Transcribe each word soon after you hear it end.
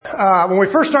When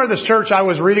we first started this church, I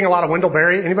was reading a lot of Wendell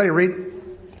Berry. Anybody read?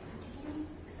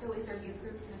 So is there youth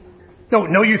group?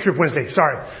 No youth group Wednesday.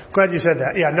 Sorry. Glad you said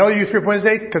that. Yeah, no youth group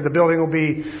Wednesday because the building will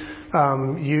be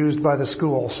used by the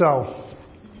school. So,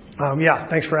 yeah,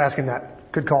 thanks for asking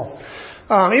that. Good call.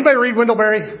 Anybody read Wendell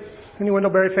Berry? Any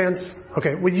Wendell Berry fans?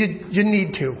 Okay, well you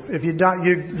need to. If you don't,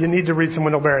 you need to read some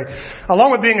Wendell Berry.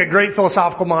 Along with being a great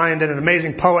philosophical mind and an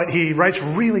amazing poet, he writes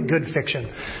really good fiction,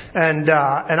 and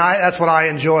that's what I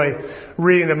enjoy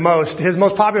reading the most. His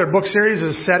most popular book series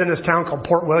is set in this town called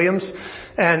Port Williams.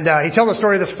 And he tells the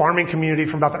story of this farming community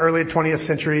from about the early 20th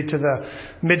century to the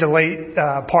mid to late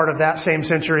part of that same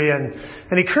century. And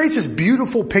he creates this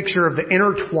beautiful picture of the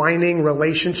intertwining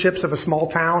relationships of a small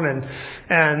town.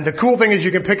 And the cool thing is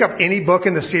you can pick up any book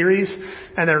in the series,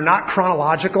 and they're not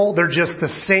chronological. They're just the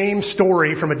same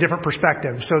story from a different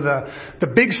perspective. So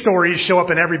the big stories show up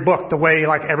in every book the way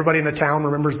like everybody in the town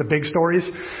remembers the big stories.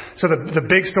 So the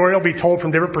big story will be told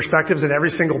from different perspectives in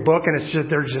every single book. And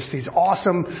there's just these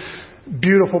awesome,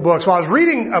 beautiful books. Well, I was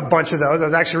reading a bunch of those. I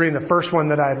was actually reading the first one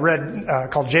that I had read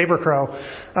called Jayber Crow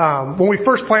when we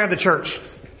first planted the church,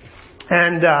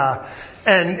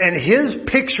 and his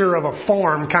picture of a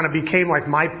farm kind of became like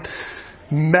my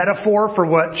metaphor for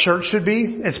what church should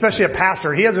be, especially a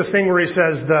pastor. He has this thing where he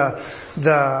says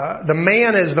the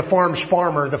man is the farm's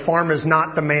farmer. The farm is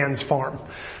not the man's farm.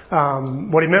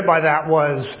 What he meant by that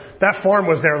was that farm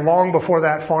was there long before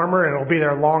that farmer, and it'll be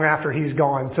there long after he's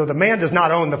gone. So the man does not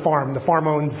own the farm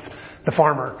owns the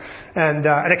farmer. And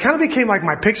it kind of became like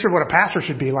my picture of what a pastor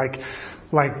should be like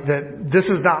that. This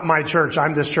is not my church.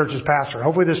 I'm this church's pastor.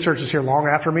 Hopefully this church is here long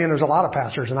after me, and there's a lot of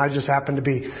pastors, and I just happen to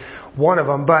be one of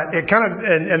them. But it kind of,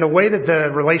 and the way that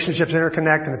the relationships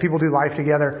interconnect and the people do life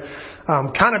together,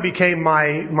 kind of became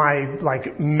my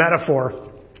like metaphor.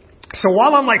 So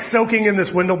while I'm like soaking in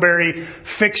this Wendell Berry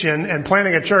fiction and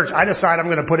planning a church, I decide I'm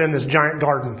going to put in this giant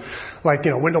garden. Like,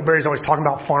 Wendell Berry's always talking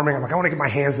about farming. I'm like, I want to get my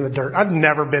hands in the dirt. I've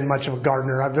never been much of a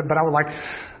gardener, but I would like,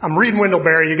 I'm reading Wendell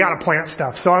Berry. You got to plant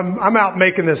stuff. So I'm out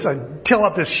making this, I till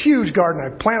up this huge garden. I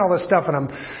plant all this stuff, and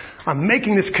I'm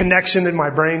making this connection in my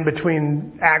brain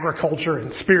between agriculture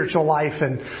and spiritual life,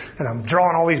 and I'm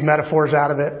drawing all these metaphors out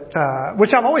of it,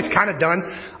 which I've always kind of done.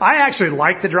 I actually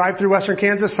like the drive through Western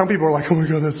Kansas. Some people are like, oh my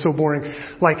God, that's so boring.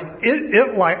 Like,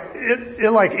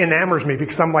 it enamors me,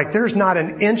 because I'm like, there's not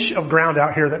an inch of ground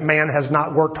out here that man has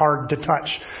not worked hard to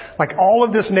touch. Like, all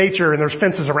of this nature, and there's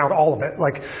fences around all of it.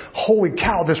 Like, holy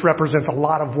cow, this represents a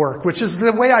lot of work, which is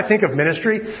the way I think of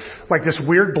ministry. Like this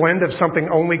weird blend of something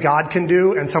only God can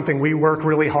do and something we work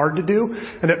really hard to do.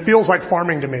 And it feels like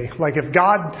farming to me. Like, if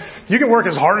God, you can work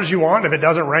as hard as you want. If it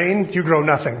doesn't rain, you grow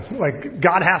nothing. Like,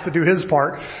 God has to do his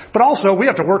part, but also we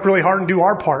have to work really hard and do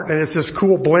our part. And it's this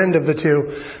cool blend of the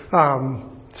two.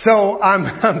 So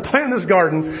I'm planting this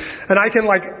garden, and I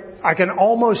can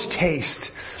almost taste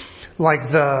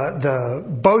like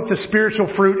both the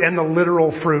spiritual fruit and the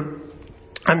literal fruit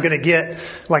I'm going to get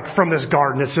like from this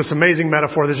garden. It's this amazing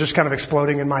metaphor that's just kind of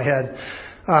exploding in my head.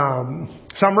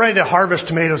 So I'm ready to harvest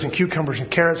tomatoes and cucumbers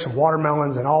and carrots and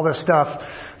watermelons and all this stuff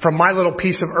from my little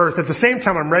piece of earth. At the same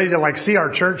time, I'm ready to like see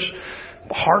our church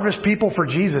harvest people for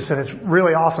Jesus, and it's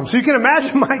really awesome. So you can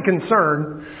imagine my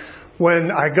concern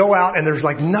when I go out and there's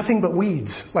like nothing but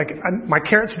weeds. Like, my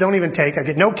carrots don't even take. I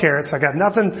get no carrots. I got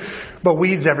nothing but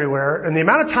weeds everywhere. And the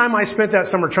amount of time I spent that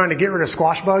summer trying to get rid of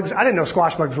squash bugs, I didn't know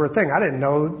squash bugs were a thing. I didn't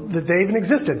know that they even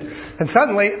existed. And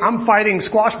suddenly I'm fighting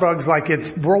squash bugs like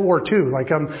it's World War II.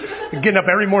 Like, I'm getting up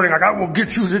every morning like, I will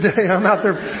get you today. I'm out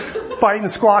there fighting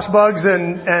squash bugs.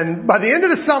 And by the end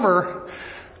of the summer,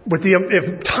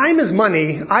 if time is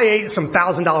money, I ate some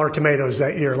 $1,000 tomatoes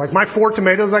that year. Like, my 4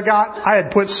 tomatoes I got, I had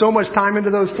put so much time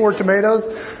into those 4 tomatoes.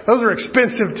 Those are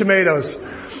expensive tomatoes.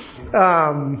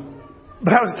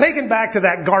 But I was taken back to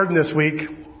that garden this week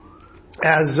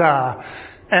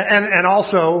and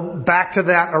also back to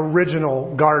that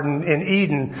original garden in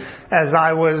Eden as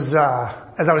I was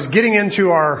getting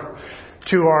into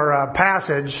our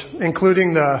passage,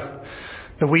 including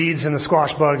the weeds and the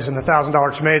squash bugs and the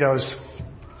 $1,000 tomatoes.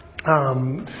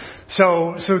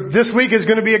 So this week is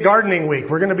going to be a gardening week.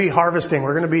 We're going to be harvesting.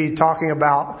 We're going to be talking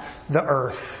about the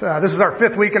earth. This is our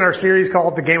 5th week in our series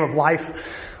called The Game of Life.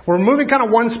 We're moving kind of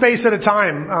one space at a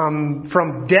time,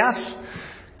 from death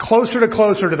closer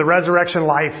to the resurrection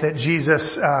life that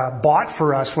Jesus bought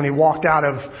for us when he walked out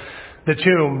of the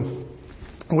tomb.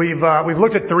 We've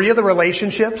looked at 3 of the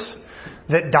relationships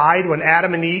that died when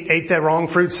Adam and Eve ate that wrong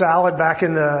fruit salad back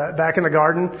in the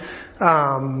garden.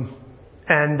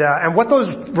 And what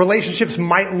those relationships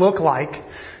might look like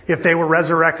if they were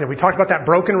resurrected. We talked about that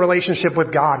broken relationship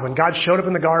with God. When God showed up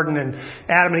in the garden and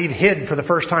Adam and Eve hid for the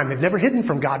first time. They've never hidden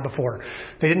from God before.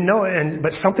 They didn't know it,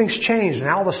 but something's changed. And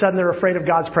all of a sudden they're afraid of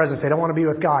God's presence. They don't want to be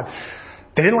with God.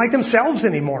 They didn't like themselves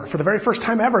anymore. For the very first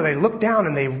time ever, they looked down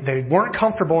and they weren't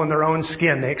comfortable in their own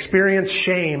skin. They experienced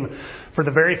shame for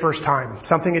the very first time.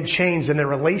 Something had changed in their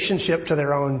relationship to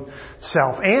their own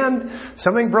self. And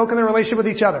something broke in their relationship with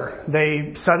each other.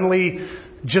 They suddenly,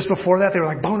 just before that, they were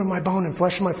like bone of my bone and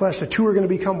flesh of my flesh. The two are going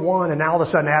to become one. And now all of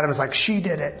a sudden Adam is like, she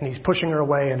did it. And he's pushing her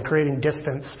away and creating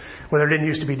distance where there didn't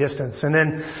used to be distance. And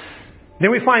then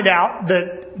we find out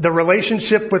that the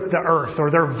relationship with the earth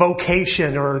or their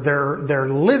vocation or their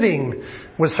living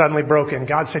was suddenly broken.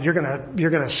 God said, you're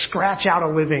going to scratch out a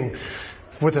living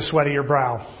with the sweat of your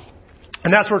brow.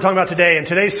 And that's what we're talking about today. And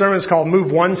today's sermon is called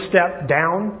Move One Step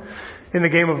Down in the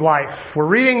Game of Life. We're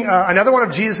reading another one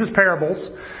of Jesus' parables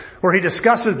where he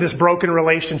discusses this broken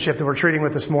relationship that we're treating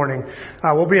with this morning.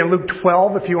 We'll be in Luke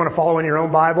 12 if you want to follow in your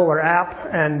own Bible or app,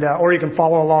 and or you can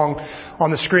follow along on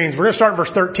the screens. We're going to start in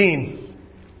verse 13.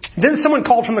 Then someone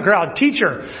called from the crowd,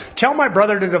 "Teacher, tell my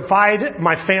brother to divide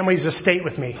my family's estate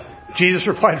with me." Jesus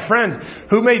replied, "Friend,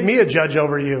 who made me a judge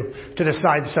over you to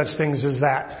decide such things as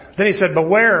that?" Then he said,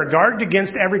 "Beware, guard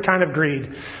against every kind of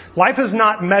greed. Life is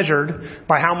not measured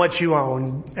by how much you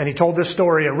own." And he told this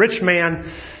story. A rich man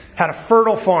had a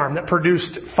fertile farm that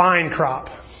produced fine crop.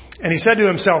 And he said to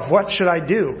himself, "What should I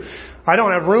do? I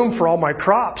don't have room for all my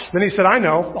crops." Then he said, "I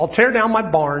know, I'll tear down my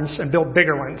barns and build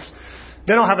bigger ones.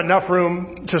 Then I'll have enough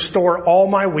room to store all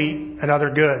my wheat and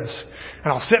other goods.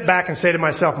 And I'll sit back and say to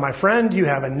myself, my friend, you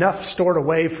have enough stored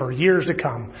away for years to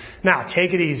come. Now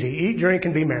take it easy, eat, drink,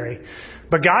 and be merry."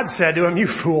 But God said to him, "You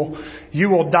fool, you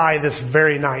will die this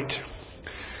very night.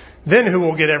 Then who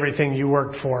will get everything you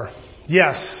worked for?"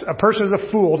 Yes, a person is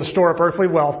a fool to store up earthly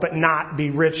wealth, but not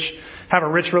be rich, have a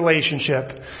rich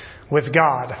relationship with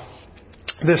God.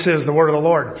 This is the word of the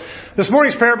Lord. This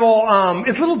morning's parable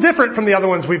is a little different from the other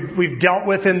ones we've dealt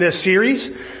with in this series,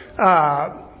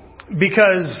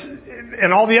 because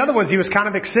in all the other ones he was kind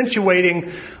of accentuating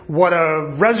what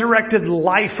a resurrected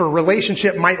life or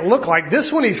relationship might look like.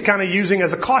 This one he's kind of using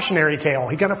as a cautionary tale.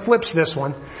 He kind of flips this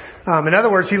one. In other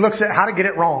words, he looks at how to get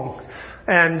it wrong.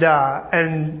 And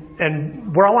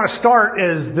where I want to start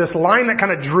is this line that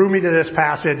kind of drew me to this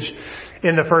passage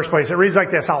in the first place. It reads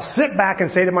like this: "I'll sit back and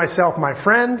say to myself, my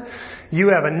friend, you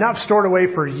have enough stored away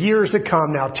for years to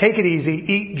come. Now take it easy,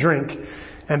 eat, drink,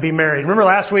 and be merry." Remember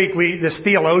last week this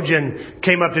theologian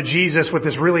came up to Jesus with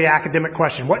this really academic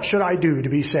question. What should I do to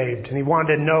be saved? And he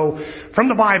wanted to know from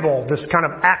the Bible this kind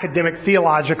of academic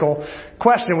theological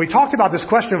question. We talked about this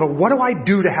question of what do I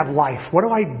do to have life? What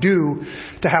do I do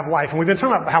to have life? And we've been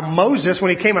talking about how Moses, when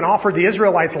he came and offered the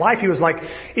Israelites life, he was like,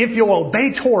 if you'll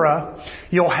obey Torah,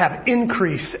 you'll have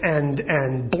increase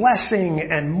and blessing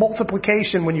and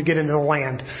multiplication when you get into the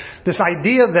land. This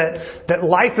idea that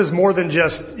life is more than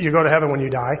just you go to heaven when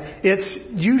you die. It's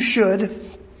you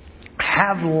should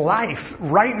have life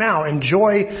right now.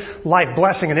 Enjoy life,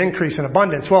 blessing and increase and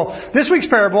abundance. Well, this week's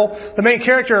parable, the main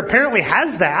character apparently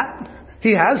has that.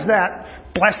 He has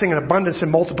that blessing and abundance and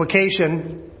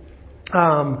multiplication,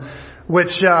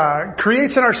 which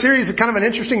creates in our series a kind of an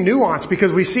interesting nuance,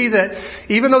 because we see that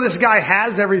even though this guy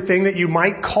has everything that you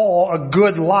might call a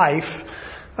good life,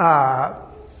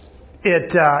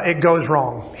 it goes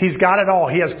wrong. He's got it all.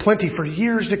 He has plenty for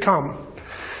years to come.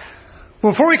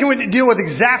 Before we can deal with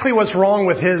exactly what's wrong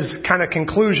with his kind of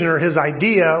conclusion or his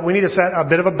idea, we need to set a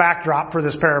bit of a backdrop for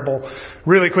this parable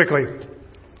really quickly.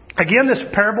 Again, this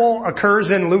parable occurs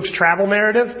in Luke's travel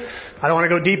narrative. I don't want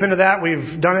to go deep into that.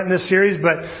 We've done it in this series,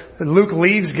 but Luke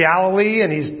leaves Galilee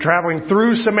and he's traveling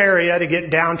through Samaria to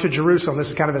get down to Jerusalem. This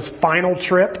is kind of his final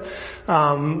trip.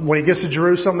 When he gets to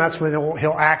Jerusalem, that's when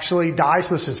he'll actually die.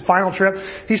 So this is his final trip.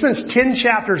 He spends 10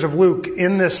 chapters of Luke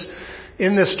in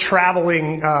this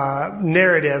traveling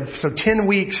narrative. So 10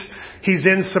 weeks he's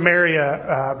in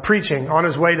Samaria preaching on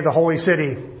his way to the holy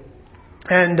city.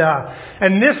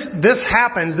 And this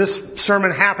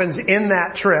sermon happens in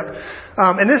that trip.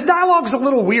 And this dialogue's a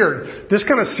little weird. This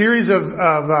kind of series of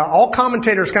all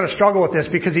commentators kind of struggle with this,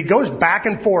 because he goes back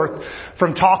and forth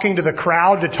from talking to the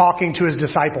crowd to talking to his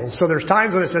disciples. So there's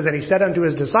times when it says that he said unto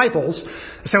his disciples,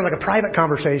 it sounds like a private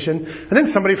conversation, and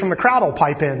then somebody from the crowd will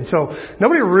pipe in. So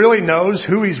nobody really knows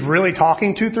who he's really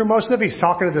talking to through most of it. If he's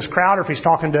talking to this crowd or if he's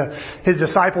talking to his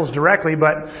disciples directly.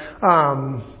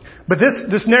 But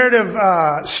this narrative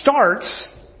starts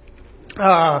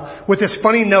with this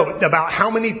funny note about how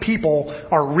many people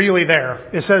are really there.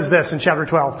 It says this in chapter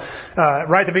 12,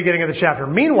 right at the beginning of the chapter.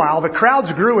 Meanwhile, the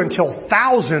crowds grew until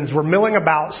thousands were milling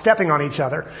about, stepping on each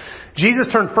other. Jesus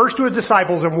turned first to his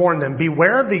disciples and warned them,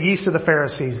 beware of the yeast of the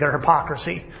Pharisees, their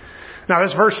hypocrisy. Now,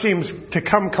 this verse seems to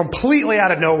come completely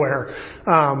out of nowhere,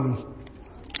 and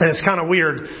it's kind of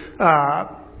weird.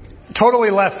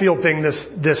 Totally left field thing,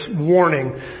 this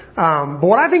warning. But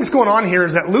what I think is going on here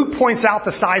is that Luke points out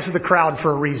the size of the crowd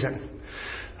for a reason.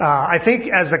 I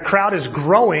think as the crowd is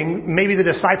growing, maybe the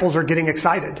disciples are getting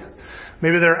excited.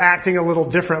 Maybe they're acting a little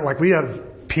different, like we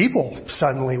have people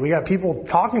suddenly. We got people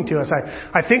talking to us.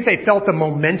 I think they felt the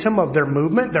momentum of their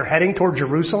movement. They're heading toward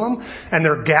Jerusalem, and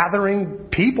they're gathering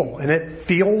people, and it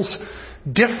feels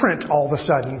different all of a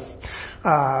sudden.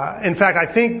 In fact,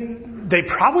 I think they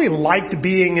probably liked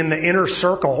being in the inner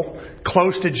circle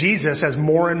close to Jesus as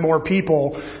more and more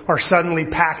people are suddenly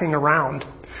packing around.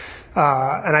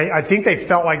 And I think they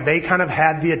felt like they kind of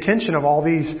had the attention of all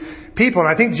these people. And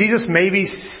I think Jesus maybe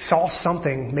saw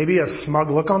something, maybe a smug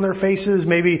look on their faces,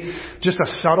 maybe just a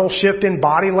subtle shift in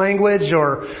body language,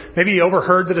 or maybe he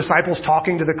overheard the disciples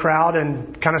talking to the crowd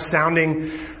and kind of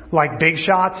sounding like big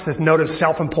shots, this note of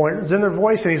self-importance in their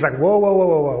voice. And he's like, whoa, whoa, whoa,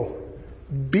 whoa, whoa.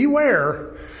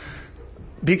 Beware.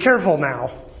 Be careful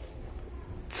now.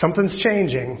 Something's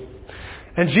changing.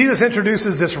 And Jesus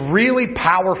introduces this really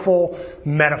powerful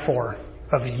metaphor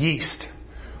of yeast.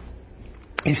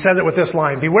 He says it with this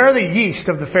line, beware the yeast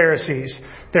of the Pharisees,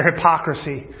 their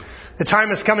hypocrisy. The time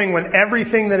is coming when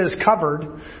everything that is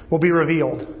covered will be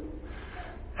revealed,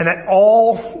 and that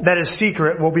all that is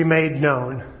secret will be made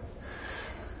known.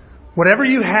 Whatever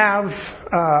you have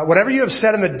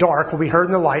said in the dark will be heard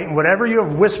in the light, and whatever you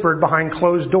have whispered behind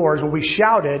closed doors will be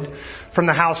shouted from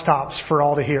the housetops for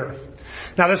all to hear.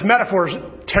 Now, this metaphor is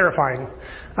terrifying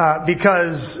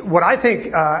because what I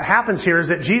think happens here is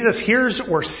that Jesus hears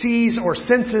or sees or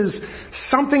senses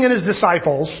something in his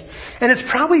disciples, and it's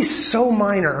probably so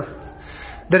minor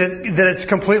that it's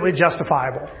completely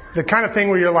justifiable. The kind of thing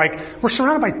where you're like, we're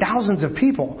surrounded by thousands of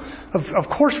people. Of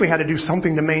course we had to do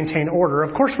something to maintain order.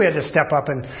 Of course we had to step up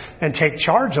and take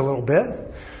charge a little bit.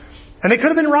 And they could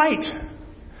have been right.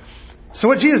 So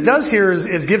what Jesus does here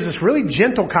is gives this really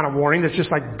gentle kind of warning that's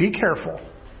just like, be careful.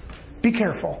 Be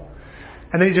careful.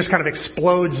 And then he just kind of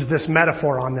explodes this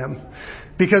metaphor on them.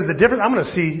 Because the difference,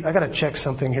 I got to check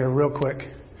something here real quick.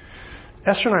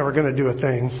 Esther and I were going to do a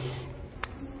thing.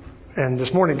 And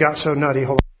this morning got so nutty.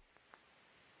 Hold on.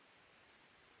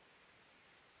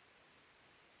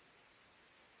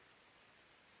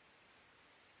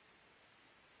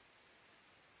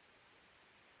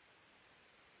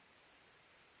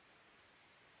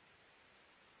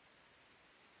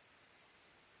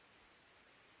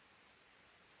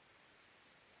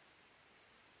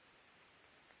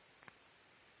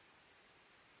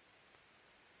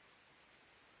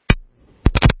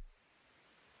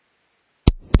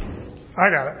 I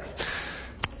got it.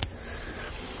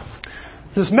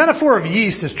 This metaphor of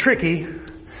yeast is tricky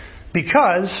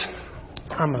because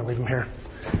I'm going to leave him here.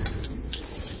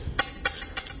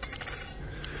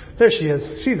 There she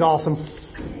is. She's awesome.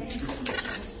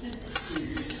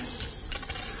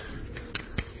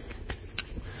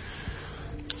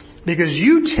 Because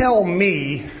you tell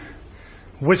me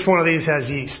which one of these has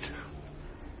yeast.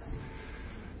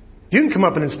 You can come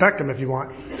up and inspect them if you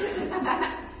want.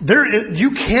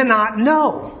 You cannot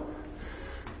know.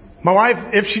 My wife,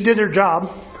 if she did her job,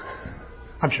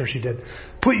 I'm sure she did,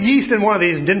 put yeast in one of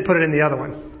these and didn't put it in the other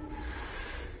one.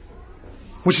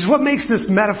 Which is what makes this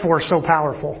metaphor so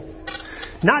powerful.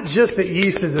 Not just that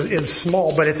yeast is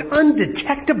small, but it's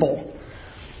undetectable.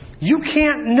 You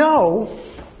can't know.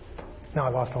 Now I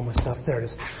lost all my stuff. There it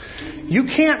is. You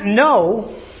can't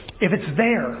know if it's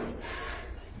there.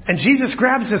 And Jesus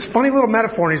grabs this funny little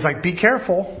metaphor and he's like, be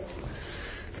careful.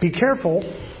 Be careful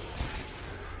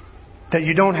that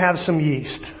you don't have some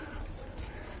yeast.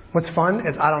 What's fun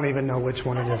is I don't even know which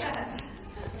one it is.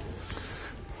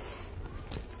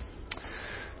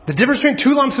 The difference between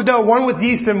two lumps of dough, one with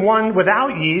yeast and one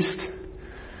without yeast,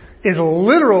 is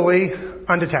literally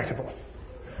undetectable.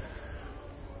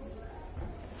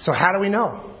 So how do we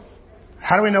know?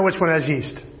 How do we know which one has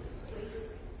yeast?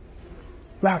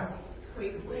 Louder.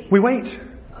 We wait.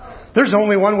 There's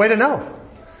only one way to know.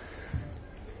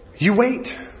 You wait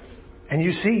and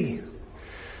you see.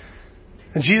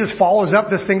 And Jesus follows up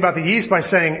this thing about the yeast by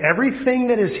saying, everything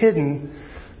that is hidden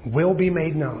will be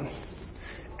made known.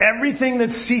 Everything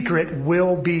that's secret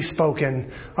will be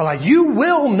spoken. You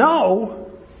will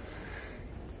know.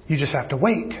 You just have to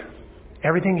wait.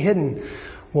 Everything hidden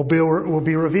will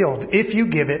be revealed if you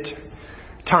give it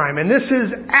time. And this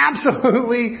is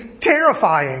absolutely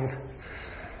terrifying.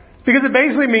 Because it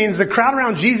basically means the crowd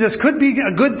around Jesus could be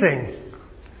a good thing.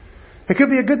 It could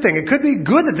be a good thing. It could be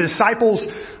good that the disciples,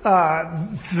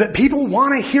 that people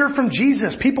want to hear from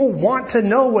Jesus. People want to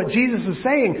know what Jesus is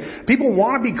saying. People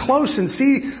want to be close and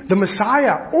see the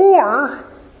Messiah. Or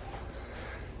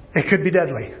it could be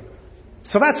deadly.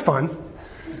 So that's fun.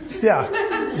 Yeah.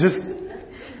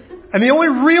 And the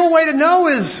only real way to know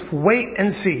is wait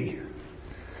and see.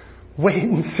 Wait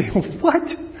and see. What?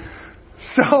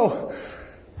 So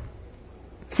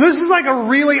this is like a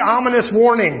really ominous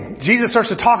warning. Jesus starts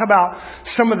to talk about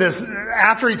some of this.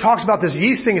 After he talks about this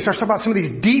yeast thing, he starts to talk about some of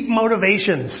these deep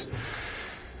motivations.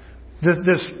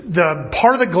 The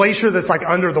part of the glacier that's like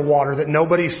under the water that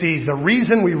nobody sees. The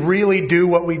reason we really do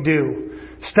what we do.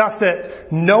 Stuff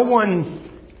that no one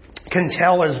can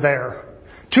tell is there.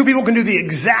 Two people can do the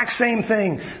exact same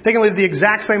thing. They can live the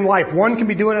exact same life. One can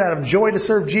be doing it out of joy to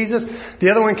serve Jesus. The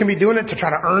other one can be doing it to try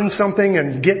to earn something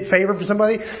and get favor from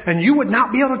somebody. And you would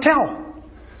not be able to tell.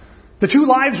 The two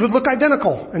lives would look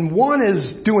identical. And one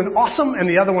is doing awesome and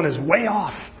the other one is way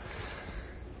off.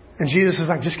 And Jesus is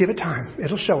like, just give it time.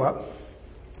 It'll show up.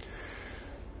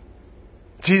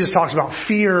 Jesus talks about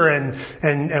fear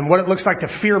and what it looks like to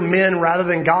fear men rather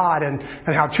than God, and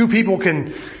how two people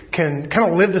can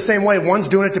kind of live the same way. One's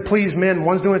doing it to please men,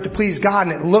 one's doing it to please God,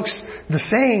 and it looks the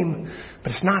same,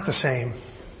 but it's not the same.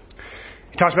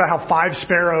 He talks about how 5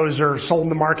 sparrows are sold in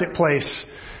the marketplace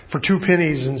for 2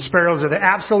 pennies, and sparrows are the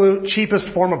absolute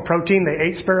cheapest form of protein. They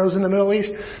ate sparrows in the Middle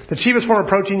East. The cheapest form of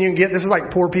protein you can get. This is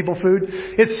like poor people food.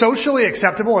 It's socially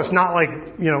acceptable. It's not like,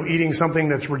 eating something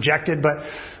that's rejected,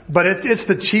 but it's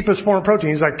the cheapest form of protein.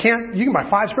 He's like, you can buy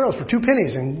 5 sparrows for 2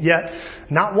 pennies, and yet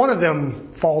not one of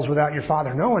them falls without your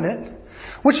Father knowing it.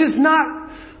 Which is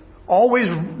not always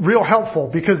real helpful,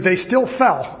 because they still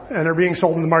fell and are being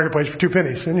sold in the marketplace for 2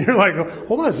 pennies. And you're like,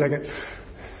 hold on a second.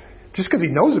 Just because he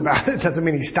knows about it doesn't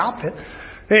mean he stopped it.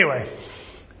 Anyway.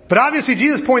 But obviously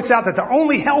Jesus points out that the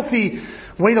only healthy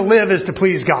way to live is to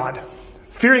please God.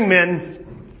 Fearing men,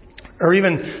 or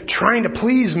even trying to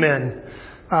please men,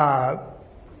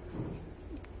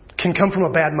 can come from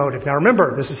a bad motive. Now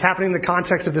remember, this is happening in the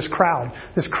context of this crowd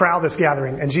that's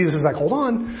gathering. And Jesus is like, hold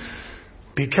on.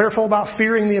 Be careful about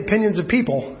fearing the opinions of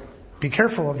people. Be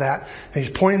careful of that. And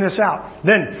he's pointing this out.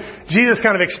 Then Jesus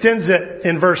kind of extends it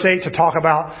in verse 8 to talk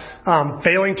about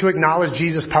failing to acknowledge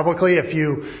Jesus publicly.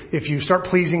 If you start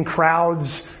pleasing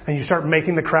crowds and you start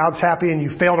making the crowds happy and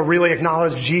you fail to really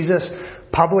acknowledge Jesus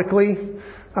publicly,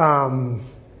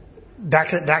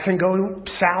 that can go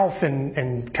south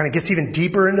and kind of gets even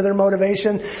deeper into their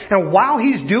motivation. And while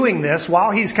he's doing this,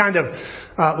 while he's kind of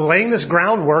laying this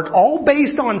groundwork, all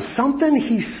based on something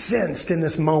he sensed in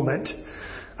this moment,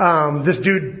 this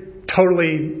dude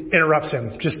totally interrupts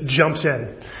him, just jumps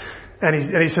in.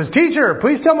 And he says, "Teacher,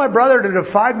 please tell my brother to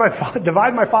divide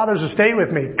my father's estate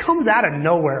with me." Comes out of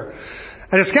nowhere.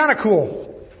 And it's kind of cool.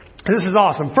 This is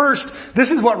awesome. First, this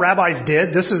is what rabbis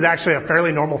did. This is actually a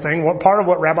fairly normal thing. Part of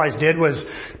what rabbis did was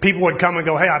people would come and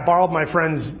go, "Hey, I borrowed my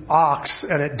friend's ox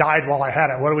and it died while I had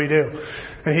it. What do we do?"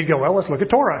 And he'd go, "Well, let's look at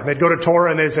Torah." And they'd go to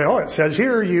Torah and they'd say, "Oh, it says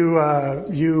here you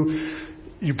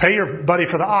pay your buddy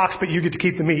for the ox, but you get to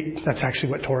keep the meat." That's actually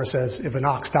what Torah says if an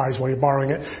ox dies while you're borrowing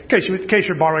it. In case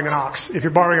you're borrowing an ox. If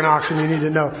you're borrowing an ox and you need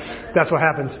to know, that's what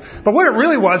happens. But what it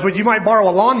really was you might borrow a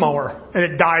lawnmower and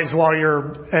it dies while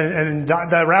and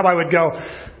the rabbi would go,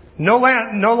 no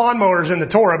lawnmowers in the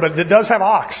Torah, but it does have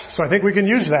ox, so I think we can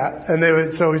use that. And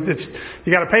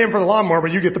you got to pay him for the lawnmower,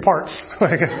 but you get the parts.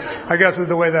 I guess is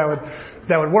the way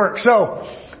that would work. So,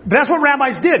 but that's what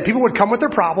rabbis did. People would come with their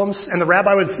problems, and the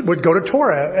rabbi would go to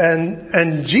Torah.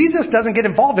 And Jesus doesn't get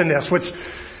involved in this, which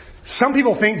some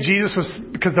people think Jesus was,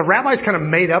 because the rabbis kind of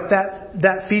made up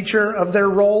that feature of their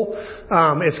role.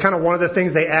 It's kind of one of the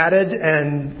things they added.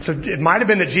 And so it might have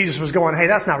been that Jesus was going, "Hey,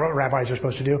 that's not what rabbis are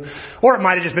supposed to do." Or it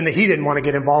might have just been that he didn't want to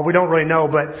get involved. We don't really know,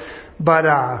 but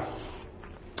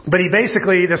he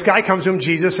basically, this guy comes to him,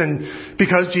 Jesus, and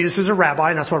because Jesus is a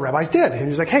rabbi, and that's what rabbis did. And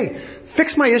he's like, "Hey,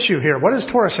 fix my issue here. What does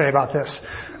Torah say about this?"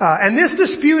 And this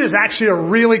dispute is actually a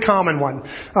really common one.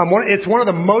 It's one of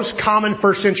the most common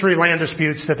first century land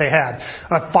disputes that they had.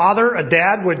 A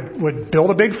dad would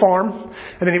build a big farm,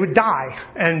 and then he would die.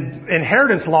 And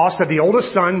inheritance law said the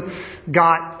oldest son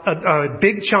got a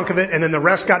big chunk of it, and then the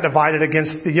rest got divided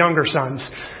against the younger sons.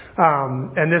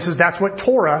 And that's what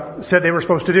Torah said they were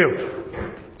supposed to do.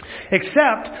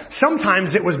 Except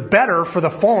sometimes it was better for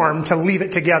the farm to leave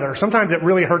it together. Sometimes it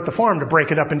really hurt the farm to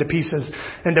break it up into pieces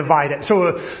and divide it. So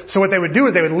what they would do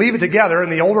is they would leave it together, and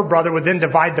the older brother would then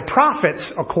divide the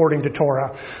profits according to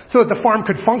Torah, so that the farm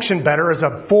could function better as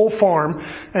a full farm,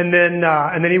 and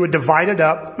then he would divide it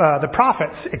up, the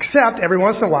profits. Except every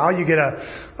once in a while you get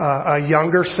a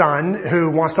younger son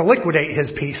who wants to liquidate his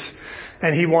piece,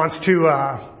 and he wants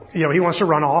to he wants to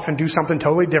run off and do something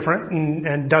totally different,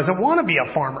 and doesn't want to be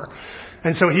a farmer.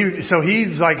 And so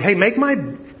he's like, hey, make my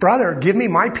brother give me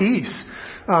my piece,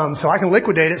 so I can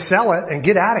liquidate it, sell it, and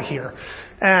get out of here.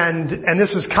 And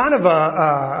this is kind of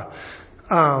a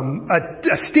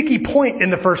sticky point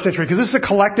in the first century, because this is a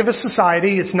collectivist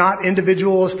society. It's not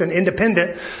individualist and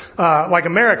independent like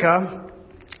America.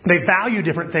 They value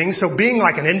different things. So being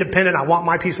like an independent, I want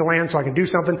my piece of land so I can do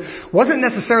something, wasn't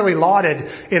necessarily lauded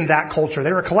in that culture.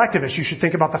 They were collectivists. You should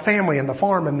think about the family and the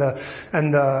farm and the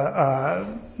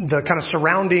kind of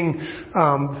surrounding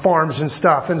farms and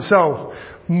stuff. And so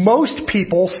most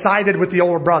people sided with the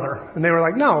older brother, and they were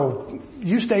like, no,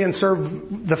 you stay and serve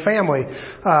the family.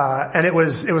 And it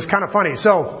was kind of funny.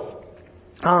 So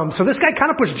this guy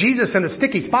kind of pushed Jesus in a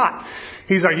sticky spot.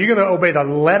 He's like, you're going to obey the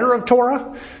letter of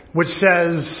Torah, which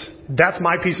says that's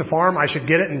my piece of farm, I should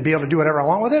get it and be able to do whatever I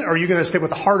want with it? Or are you going to stick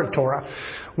with the heart of Torah,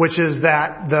 which is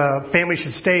that the family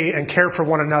should stay and care for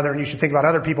one another, and you should think about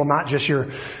other people, not just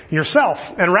yourself?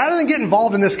 And rather than get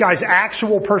involved in this guy's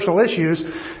actual personal issues,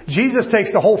 Jesus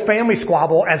takes the whole family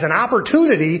squabble as an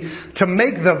opportunity to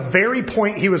make the very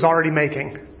point he was already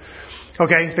making.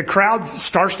 Okay, the crowd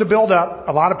starts to build up.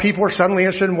 A lot of people are suddenly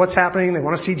interested in what's happening. They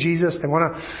want to see Jesus. They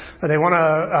want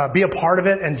to be a part of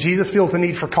it. And Jesus feels the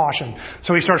need for caution.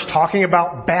 So he starts talking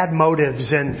about bad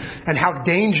motives and how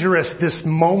dangerous this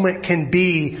moment can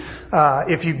be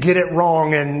if you get it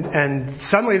wrong. And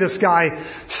suddenly this guy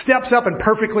steps up and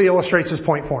perfectly illustrates his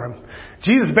point for him.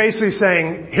 Jesus basically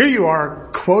saying, here you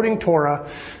are quoting Torah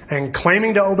and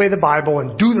claiming to obey the Bible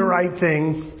and do the right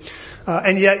thing.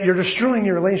 And yet you're destroying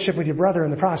your relationship with your brother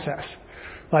in the process.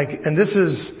 And this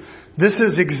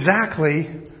is exactly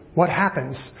what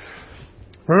happens.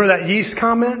 Remember that yeast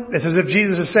comment? It's as if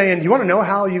Jesus is saying, you want to know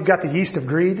how you've got the yeast of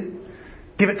greed?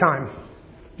 Give it time.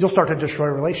 You'll start to destroy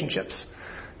relationships.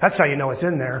 That's how you know it's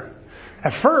in there.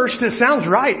 At first, it sounds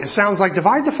right. It sounds like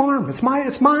divide the farm. It's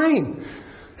mine.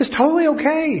 It's totally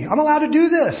okay. I'm allowed to do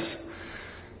this.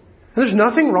 And there's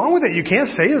nothing wrong with it. You can't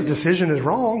say his decision is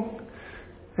wrong.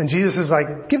 And Jesus is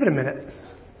like, give it a minute.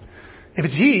 If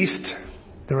it's yeast,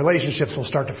 the relationships will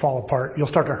start to fall apart. You'll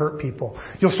start to hurt people.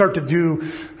 You'll start to do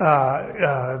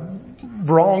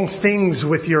wrong things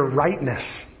with your rightness.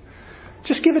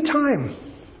 Just give it time.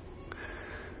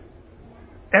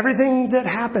 Everything that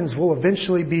happens will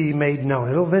eventually be made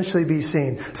known. It'll eventually be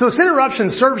seen. So this interruption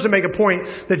serves to make a point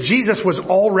that Jesus was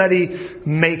already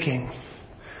making.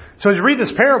 So as you read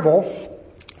this parable,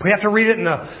 we have to read it in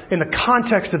the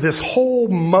context of this whole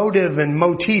motive and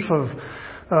motif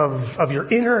of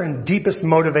your inner and deepest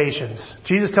motivations.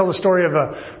 Jesus tells the story of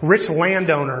a rich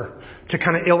landowner to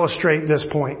kind of illustrate this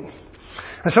point.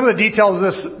 And some of the details of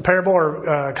this parable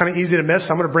are kind of easy to miss.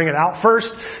 So I'm going to bring it out.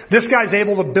 First, this guy's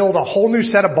able to build a whole new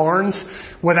set of barns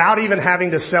without even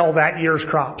having to sell that year's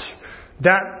crops.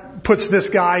 That puts this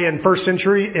guy in first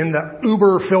century in the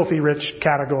uber filthy rich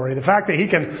category. The fact that he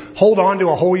can hold on to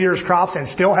a whole year's crops and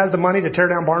still has the money to tear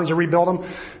down barns and rebuild them,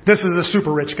 this is a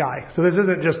super rich guy. So this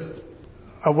isn't just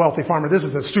a wealthy farmer. This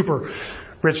is a super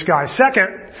rich guy.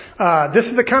 Second, this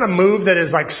is the kind of move that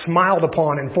is like smiled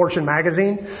upon in Fortune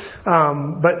magazine,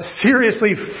 but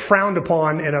seriously frowned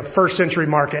upon in a first century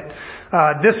market.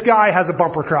 This guy has a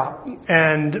bumper crop,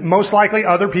 and most likely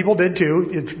other people did too.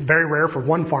 It's very rare for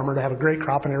one farmer to have a great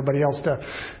crop and everybody else to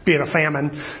be in a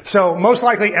famine. So most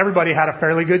likely everybody had a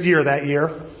fairly good year that year.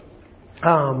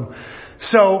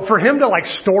 So for him to like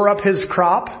store up his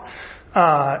crop,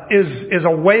 is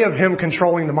a way of him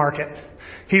controlling the market.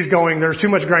 He's going, there's too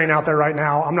much grain out there right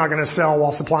now. I'm not going to sell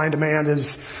while supply and demand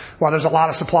while there's a lot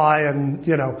of supply, and,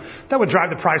 that would drive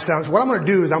the price down. So what I'm going to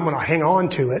do is I'm going to hang on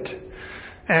to it,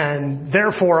 and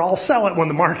therefore I'll sell it when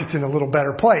the market's in a little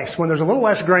better place, when there's a little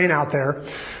less grain out there,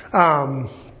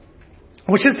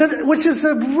 which is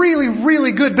a really,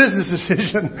 really good business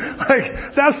decision.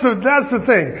 That's the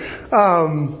thing.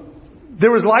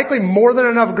 There was likely more than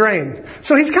enough grain.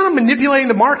 So he's kind of manipulating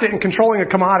the market and controlling a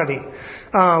commodity,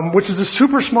 which is a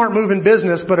super smart move in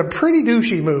business, but a pretty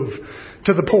douchey move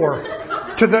to the poor.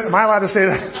 Am I allowed to say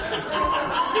that?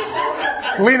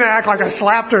 Lena act like I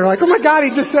slapped her, like, oh my God,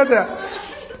 he just said that.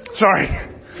 Sorry.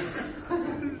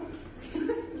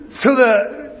 So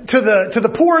to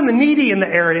the poor and the needy in the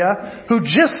area who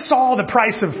just saw the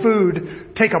price of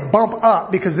food take a bump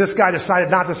up because this guy decided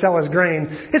not to sell his grain,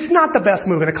 it's not the best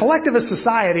move. In a collectivist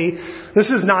society, this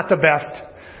is not the best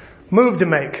move to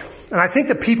make. And I think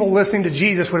the people listening to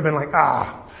Jesus would have been like,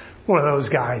 one of those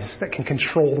guys that can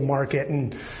control the market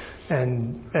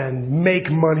and make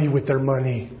money with their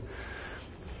money.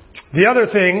 The other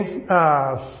thing,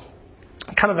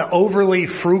 kind of the overly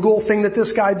frugal thing that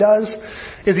this guy does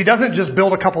is he doesn't just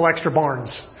build a couple extra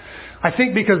barns. I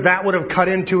think because that would have cut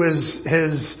into his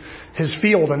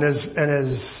field and his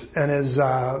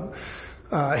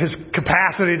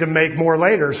capacity to make more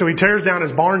later. So he tears down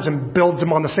his barns and builds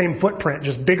them on the same footprint,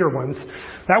 just bigger ones.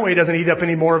 That way he doesn't eat up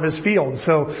any more of his field.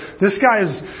 So this guy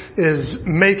is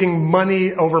making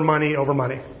money over money over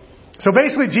money. So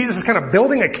basically Jesus is kind of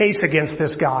building a case against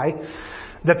this guy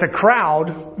that the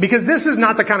crowd, because this is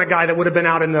not the kind of guy that would have been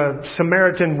out in the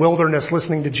Samaritan wilderness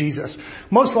listening to Jesus.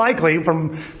 Most likely,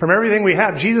 from everything we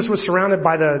have, Jesus was surrounded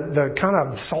by the kind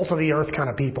of salt of the earth kind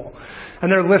of people.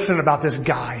 And they're listening about this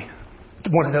guy,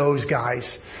 one of those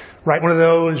guys, right? One of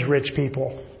those rich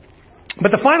people.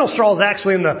 But the final straw is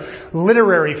actually in the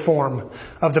literary form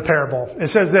of the parable. It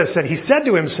says this, that he said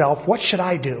to himself, what should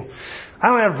I do? I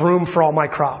don't have room for all my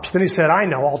crops. Then he said, I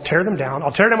know, I'll tear them down.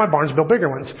 I'll tear down my barns and build bigger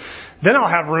ones. Then I'll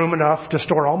have room enough to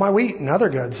store all my wheat and other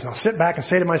goods. And I'll sit back and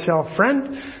say to myself,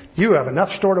 friend, you have enough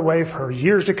stored away for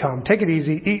years to come. Take it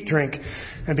easy, eat, drink,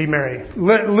 and be merry.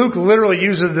 Luke literally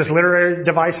uses this literary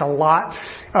device a lot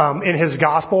in his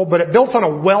gospel, but it builds on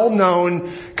a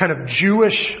well-known kind of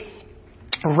Jewish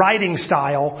writing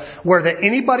style where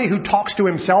anybody who talks to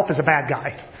himself is a bad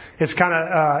guy. It's kind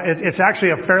of, it's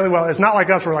actually it's not like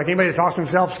us where like anybody that talks to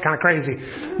himself is kind of crazy.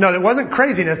 No, it wasn't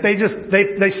craziness.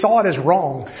 They saw it as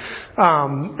wrong.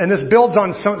 And this builds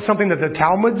on something that the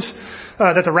Talmuds,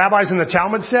 that the rabbis in the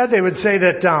Talmud said. They would say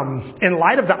that, in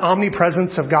light of the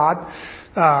omnipresence of God,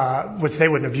 which they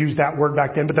wouldn't have used that word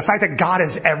back then, but the fact that God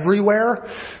is everywhere,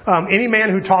 any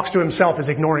man who talks to himself is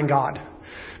ignoring God.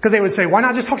 Because they would say, why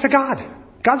not just talk to God?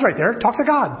 God's right there. Talk to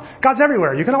God. God's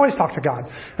everywhere. You can always talk to God.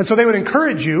 And so they would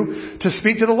encourage you to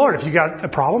speak to the Lord. If you got a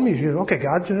problem, okay,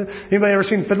 God. Anybody ever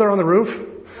seen Fiddler on the Roof?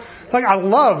 Like, I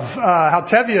love how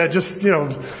Tevye just,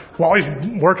 while he's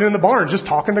working in the barn, just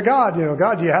talking to God.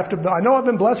 God, I know I've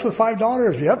been blessed with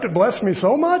 $5. You have to bless me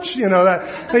so much.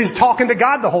 That he's talking to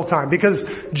God the whole time. Because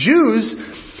Jews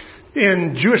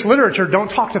in Jewish literature don't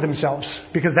talk to themselves,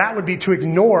 because that would be to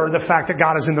ignore the fact that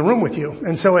God is in the room with you.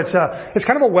 And so it's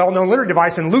kind of a well-known literary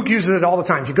device, and Luke uses it all the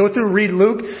time. If you go through and read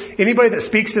Luke, anybody that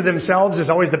speaks to themselves is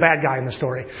always the bad guy in the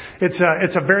story. It's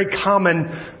a very common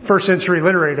first century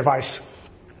literary device.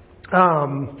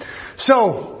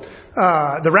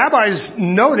 The rabbis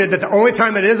noted that the only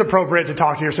time it is appropriate to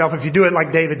talk to yourself, if you do it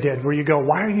like David did, where you go,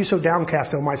 why are you so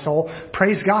downcast, O my soul?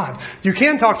 Praise God. You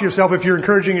can talk to yourself if you're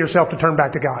encouraging yourself to turn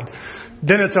back to God.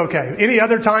 Then it's okay. Any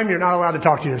other time, you're not allowed to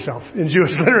talk to yourself in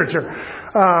Jewish literature.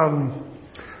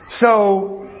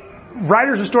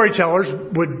 Writers and storytellers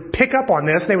would pick up on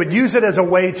this. They would use it as a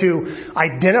way to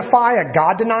identify a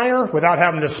God denier without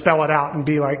having to spell it out and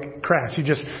be like crass. You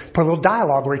just put a little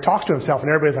dialogue where he talks to himself,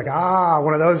 and everybody's like,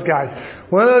 one of those guys.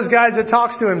 One of those guys that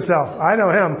talks to himself. I know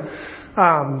him.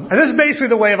 And this is basically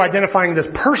the way of identifying this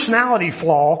personality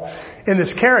flaw in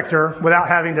this character without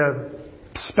having to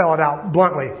spell it out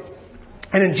bluntly.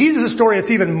 And in Jesus' story, it's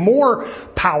even more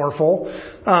powerful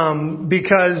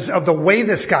because of the way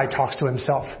this guy talks to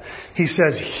himself.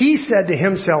 He said to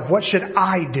himself, what should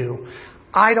I do?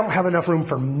 I don't have enough room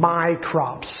for my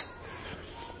crops.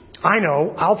 I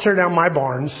know I'll tear down my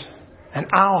barns and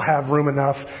I'll have room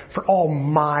enough for all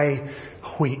my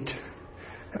wheat.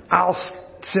 And I'll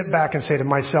sit back and say to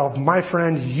myself, my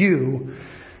friend, you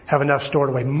have enough stored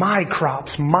away. My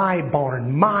crops, my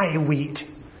barn, my wheat.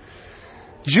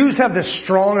 Jews have this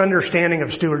strong understanding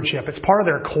of stewardship. It's part of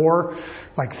their core,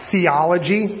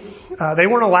 theology. They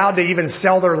weren't allowed to even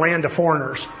sell their land to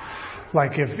foreigners.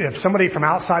 Like if somebody from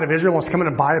outside of Israel wants to come in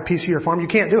and buy a piece of your farm, you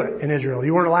can't do it in Israel.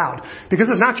 You weren't allowed.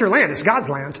 Because it's not your land. It's God's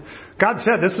land. God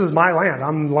said, this is my land.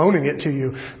 I'm loaning it to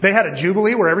you. They had a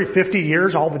jubilee where every 50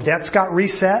 years all the debts got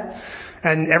reset.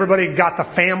 And everybody got the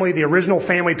original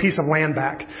family piece of land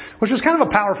back, which was kind of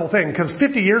a powerful thing because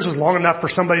 50 years is long enough for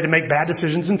somebody to make bad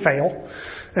decisions and fail.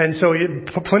 And so you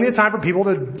had plenty of time for people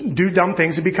to do dumb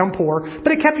things and become poor,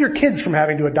 but it kept your kids from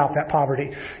having to adopt that poverty.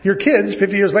 Your kids,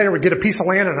 50 years later, would get a piece of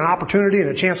land and an opportunity and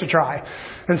a chance to try.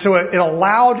 And so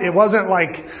it wasn't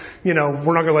like,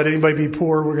 we're not going to let anybody be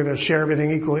poor. We're going to share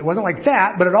everything equally. It wasn't like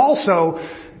that, but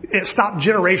it stopped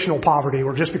generational poverty,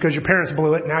 where just because your parents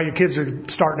blew it, now your kids are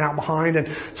starting out behind. And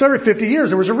so every 50 years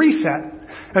there was a reset.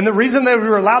 And the reason that we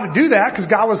were allowed to do that, because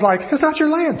God was like, it's not your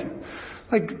land.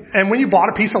 And when you bought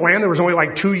a piece of land, there was only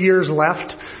 2 years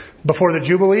left before the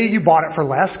Jubilee, you bought it for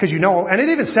less, because and it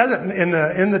even says it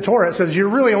in the Torah, it says you're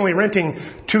really only renting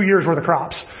 2 years worth of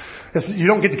crops. You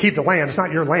don't get to keep the land. It's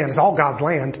not your land. It's all God's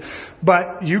land.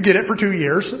 But you get it for 2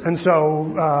 years. And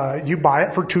so, you buy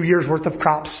it for 2 years worth of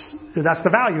crops. That's the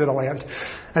value of the land.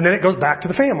 And then it goes back to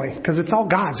the family because it's all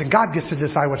God's, and God gets to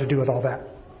decide what to do with all that.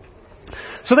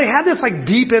 So they had this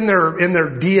deep in their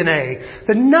DNA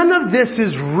that none of this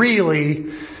is really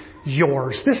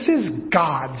yours. This is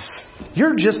God's.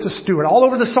 You're just a steward. All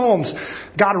over the Psalms,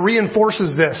 God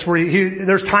reinforces this. Where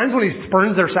there's times when He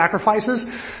spurns their sacrifices,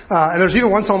 and there's even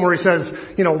one psalm where He says,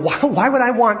 why would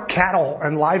I want cattle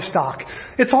and livestock?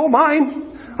 It's all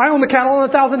mine. I own the cattle on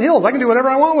 1,000 hills. I can do whatever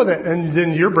I want with it. And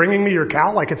then you're bringing me your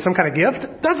cow like it's some kind of gift?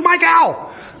 That's my cow.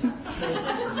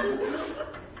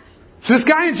 So this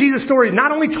guy in Jesus' story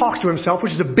not only talks to himself,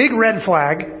 which is a big red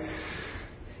flag,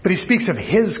 but he speaks of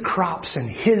his crops and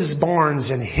his barns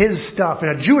and his stuff.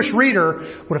 And a Jewish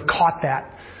reader would have caught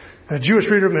that. And a Jewish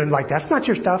reader would have been like, that's not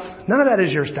your stuff. None of that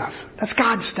is your stuff. That's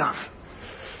God's stuff.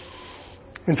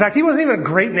 In fact, he wasn't even a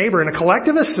great neighbor. In a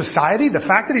collectivist society, the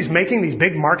fact that he's making these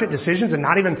big market decisions and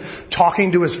not even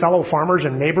talking to his fellow farmers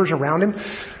and neighbors around him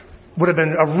would have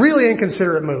been a really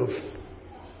inconsiderate move.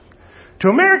 To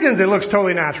Americans, it looks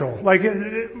totally natural.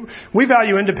 We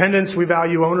value independence, we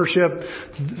value ownership,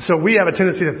 so we have a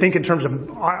tendency to think in terms of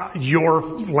your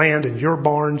land and your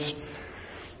barns.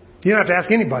 You don't have to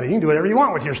ask anybody. You can do whatever you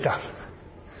want with your stuff.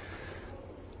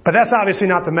 But that's obviously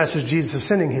not the message Jesus is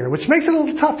sending here, which makes it a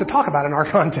little tough to talk about in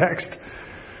our context.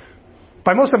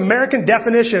 By most American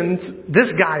definitions, this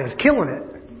guy is killing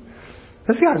it.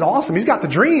 This guy's awesome. He's got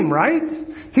the dream, right?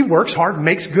 He works hard,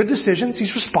 makes good decisions,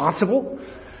 he's responsible.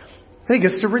 And he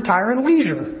gets to retire in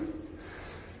leisure.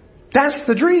 That's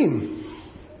the dream.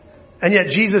 And yet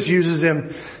Jesus uses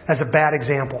him as a bad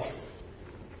example.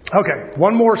 Okay,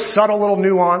 one more subtle little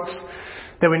nuance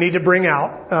that we need to bring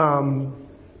out.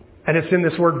 And it's in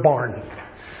this word barn.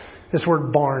 This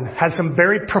word barn has some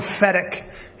very prophetic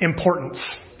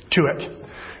importance to it.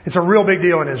 It's a real big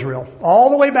deal in Israel.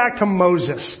 All the way back to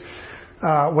Moses.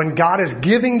 When God is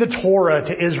giving the Torah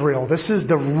to Israel, this is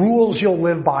the rules you'll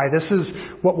live by. This is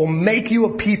what will make you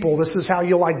a people. This is how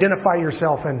you'll identify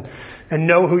yourself and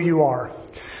know who you are.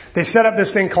 They set up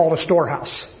this thing called a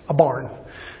storehouse, a barn.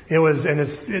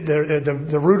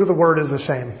 The root of the word is the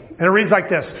same. And it reads like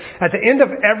this. At the end of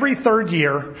every third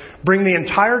year, bring the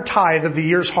entire tithe of the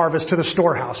year's harvest to the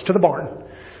storehouse, to the barn,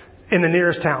 in the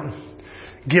nearest town.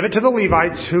 Give it to the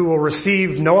Levites, who will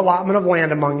receive no allotment of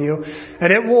land among you,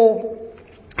 and it will,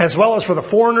 as well as for the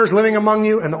foreigners living among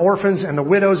you, and the orphans and the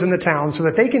widows in the town, so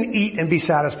that they can eat and be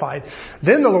satisfied.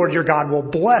 Then the Lord your God will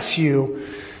bless you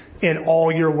in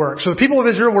all your work. So the people of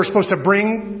Israel were supposed to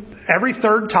bring every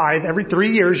third tithe. Every 3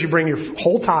 years you bring your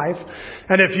whole tithe.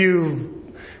 And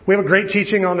we have a great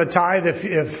teaching on the tithe.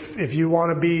 If you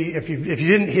want to be, if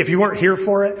you weren't here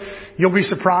for it, you'll be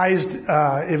surprised.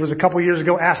 It was a couple years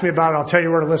ago. Ask me about it. I'll tell you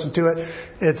where to listen to it.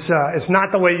 It's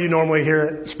not the way you normally hear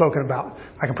it spoken about.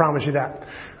 I can promise you that.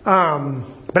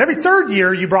 But every third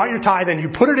year you brought your tithe and you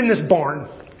put it in this barn.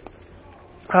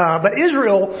 But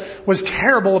Israel was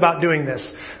terrible about doing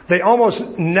this. They almost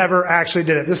never actually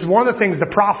did it. This is one of the things the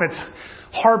prophets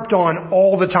harped on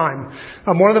all the time.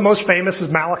 One of the most famous is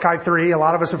Malachi 3. A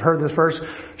lot of us have heard this verse.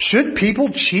 Should people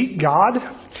cheat God?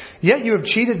 Yet you have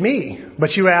cheated me.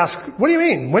 But you ask, what do you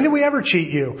mean? When did we ever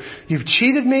cheat you? You've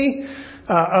cheated me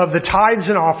of the tithes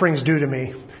and offerings due to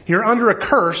me. You're under a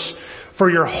curse, for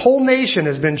your whole nation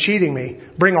has been cheating me.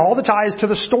 Bring all the tithes to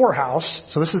the storehouse.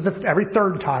 So this is every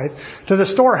third tithe to the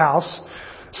storehouse,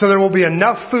 so there will be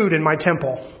enough food in my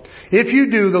temple. If you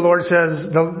do, the Lord says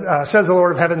the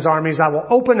Lord of heaven's armies, I will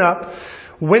open up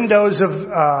the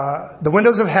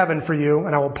windows of heaven for you,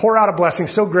 and I will pour out a blessing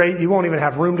so great you won't even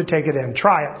have room to take it in.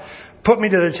 Try it. Put me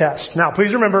to the test. Now,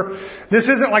 please remember, this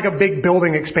isn't like a big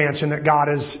building expansion that God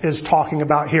is talking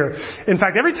about here. In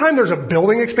fact, every time there's a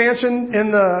building expansion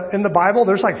in the Bible,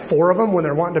 there's like 4 of them when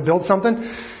they're wanting to build something.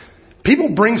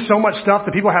 People bring so much stuff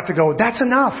that people have to go, that's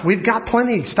enough. We've got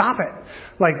plenty. Stop it.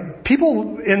 Like,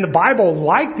 people in the Bible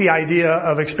like the idea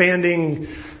of expanding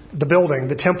the building,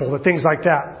 the temple, the things like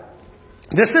that.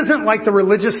 This isn't like the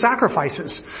religious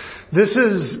sacrifices. This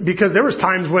is because there was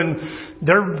times when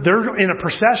they're in a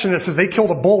procession that says they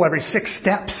killed a bull every 6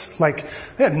 steps. Like,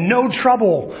 they had no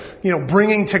trouble,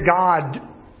 bringing to God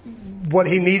what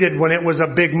he needed when it was a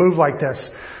big move like this.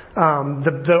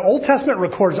 The Old Testament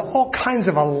records all kinds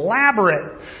of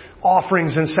elaborate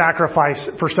offerings and sacrifice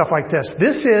for stuff like this.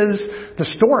 This is the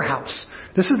storehouse.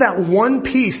 This is that one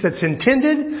piece that's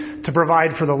intended to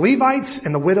provide for the Levites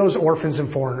and the widows, orphans,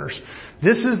 and foreigners.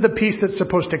 This is the piece that's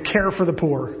supposed to care for the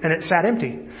poor, and it sat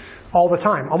empty all the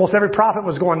time. Almost every prophet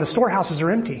was going, the storehouses are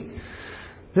empty.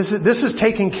 This is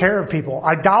taking care of people.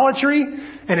 Idolatry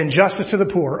and injustice to the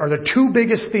poor are the two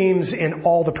biggest themes in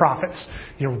all the prophets.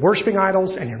 You're worshiping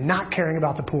idols and you're not caring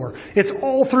about the poor. It's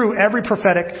all through every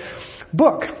prophetic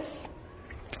book.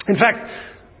 In fact,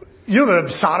 you know the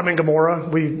Sodom and Gomorrah?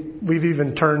 We've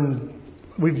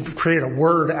created a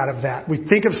word out of that. We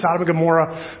think of Sodom and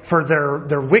Gomorrah for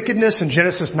their wickedness in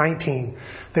Genesis 19.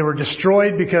 They were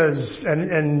destroyed because,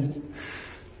 and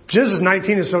Genesis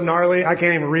 19 is so gnarly, I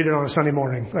can't even read it on a Sunday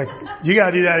morning. Like, you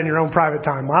gotta do that in your own private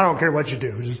time. I don't care what you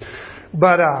do. We used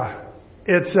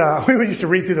to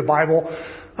read through the Bible,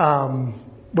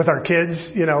 with our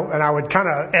kids, and I would kind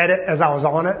of edit as I was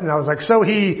on it. And I was like, so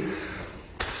he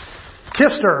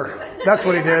kissed her. That's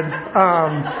what he did.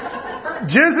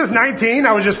 Genesis 19,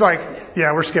 I was just like,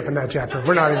 yeah, we're skipping that chapter.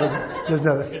 We're not even, there's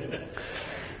nothing.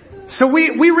 So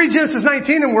we read Genesis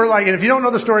 19 and we're like, and if you don't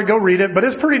know the story, go read it, but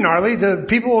it's pretty gnarly. The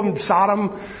people in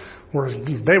Sodom were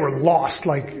lost.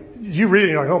 Like, you read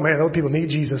it and you're like, oh man, those people need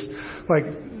Jesus. Like,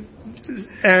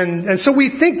 and so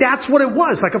we think that's what it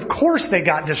was. Like, of course they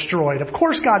got destroyed. Of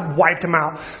course God wiped them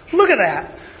out. Look at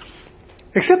that.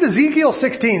 Except Ezekiel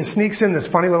 16 sneaks in this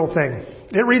funny little thing.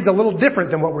 It reads a little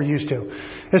different than what we're used to.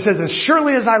 It says, as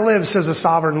surely as I live, says the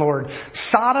sovereign Lord,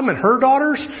 Sodom and her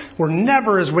daughters were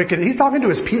never as wicked. He's talking to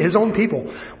his own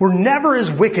people. Were never as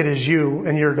wicked as you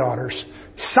and your daughters.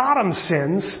 Sodom's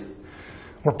sins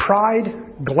were pride,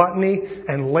 gluttony,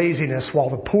 and laziness, while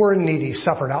the poor and needy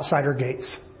suffered outside her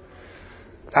gates.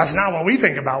 That's not what we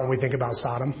think about when we think about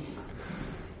Sodom.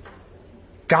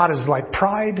 God is like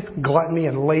pride, gluttony,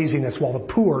 and laziness, while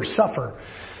the poor suffer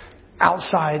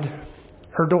outside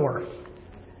her door.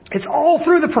 It's all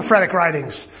through the prophetic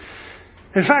writings.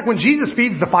 In fact, when Jesus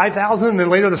feeds the 5,000 and then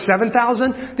later the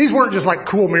 7,000, these weren't just like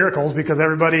cool miracles because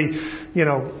everybody,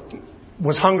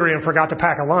 was hungry and forgot to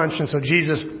pack a lunch. And so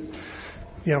Jesus,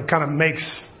 kind of makes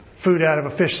food out of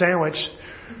a fish sandwich.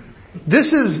 This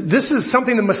is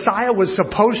something the Messiah was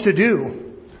supposed to do.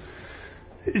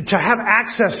 To have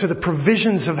access to the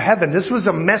provisions of heaven. This was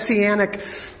a messianic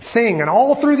thing. And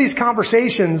all through these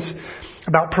conversations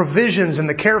about provisions and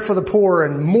the care for the poor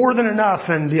and more than enough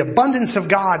and the abundance of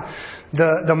God,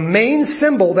 the main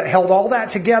symbol that held all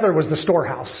that together was the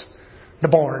storehouse, the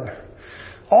barn.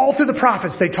 All through the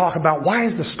prophets they talk about, why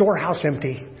is the storehouse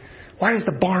empty? Why is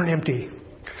the barn empty?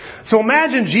 So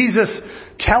imagine Jesus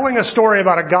telling a story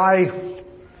about a guy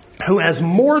who has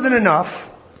more than enough,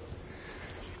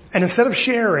 and instead of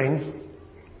sharing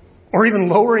or even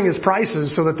lowering his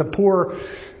prices so that the poor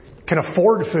can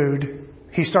afford food,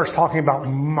 he starts talking about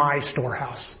my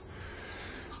storehouse,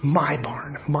 my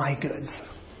barn, my goods.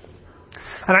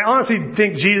 And I honestly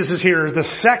think Jesus is here. The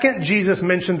second Jesus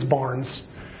mentions barns,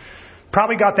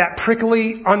 probably got that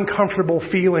prickly, uncomfortable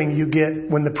feeling you get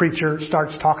when the preacher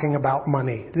starts talking about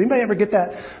money. Does anybody ever get that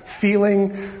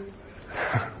feeling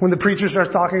when the preacher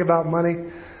starts talking about money?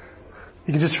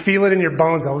 You can just feel it in your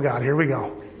bones. Oh God, here we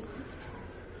go.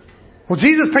 Well,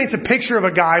 Jesus paints a picture of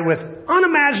a guy with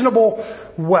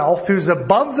unimaginable wealth who's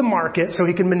above the market so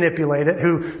he can manipulate it,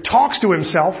 who talks to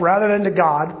himself rather than to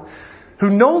God, who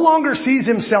no longer sees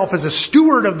himself as a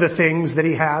steward of the things that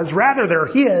he has, rather they're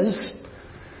his,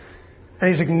 and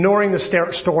he's ignoring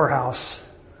the storehouse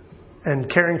and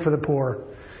caring for the poor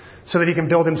so that he can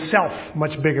build himself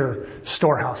much bigger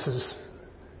storehouses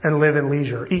and live in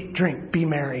leisure, eat, drink, be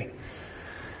merry.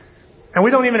 And we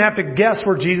don't even have to guess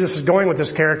where Jesus is going with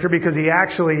this character because he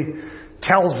actually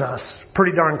tells us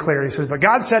pretty darn clear. He says, but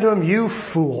God said to him, you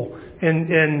fool.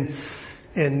 In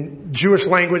Jewish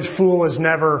language, fool is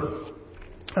never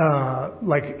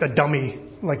like a dummy.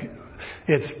 Like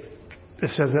it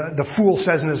says the fool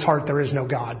says in his heart there is no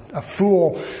God. A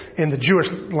fool in the Jewish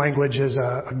language is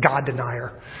a God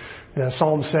denier. The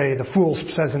Psalms say the fool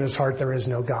says in his heart there is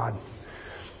no God.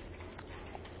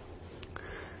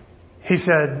 He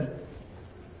said,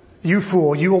 you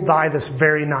fool, you will die this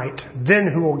very night. Then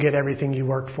who will get everything you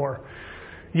worked for?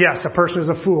 Yes, a person is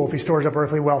a fool if he stores up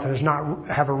earthly wealth and does not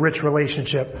have a rich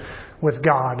relationship with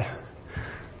God.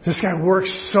 This guy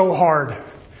works so hard,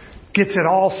 gets it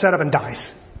all set up and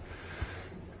dies.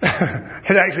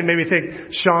 It actually made me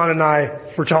think, Sean and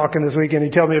I were talking this weekend. He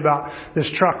told me about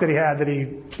this truck that he had that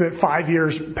he spent 5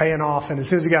 years paying off. And as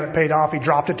soon as he got it paid off, he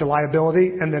dropped it to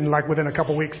liability. And then like within a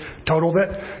couple weeks, totaled it.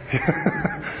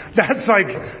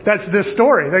 That's this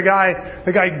story. The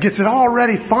guy gets it all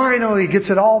ready. Finally gets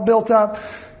it all built up.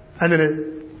 And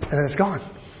then it's gone.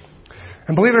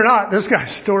 And believe it or not, this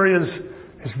guy's story is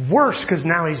worse because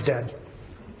now he's dead.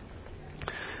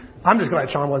 I'm just glad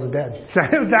Sean wasn't dead. So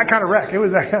it was that kind of wreck.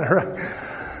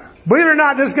 Believe it or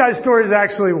not, this guy's story is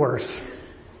actually worse.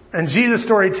 And Jesus'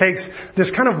 story takes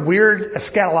this kind of weird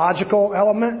eschatological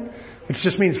element, which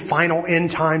just means final end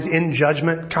times, end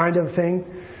judgment kind of thing,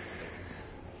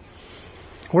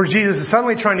 where Jesus is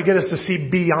suddenly trying to get us to see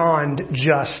beyond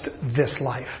just this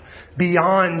life,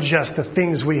 beyond just the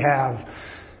things we have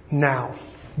now.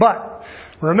 But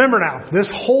remember now,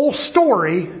 this whole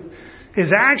story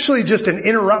is actually just an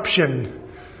interruption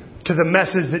to the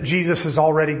message that Jesus is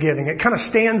already giving. It kind of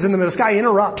stands in the middle. This guy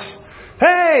interrupts.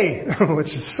 Hey! Which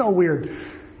is so weird.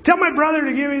 Tell my brother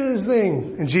to give you this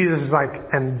thing. And Jesus is like,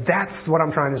 and that's what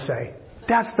I'm trying to say.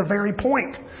 That's the very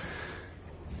point.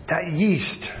 That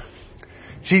yeast.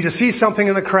 Jesus sees something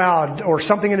in the crowd or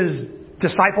something in his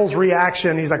disciples'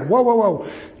 reaction. He's like,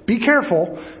 whoa. Be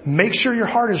careful. Make sure your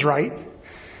heart is right.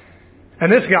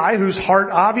 And this guy, whose heart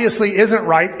obviously isn't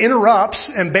right, interrupts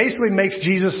and basically makes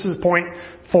Jesus' point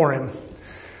for him.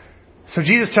 So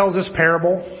Jesus tells this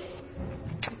parable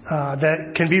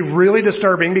that can be really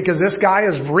disturbing because this guy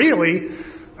is really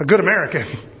a good American.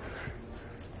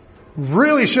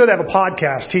 Really should have a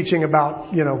podcast teaching about,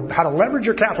 how to leverage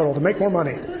your capital to make more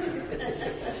money.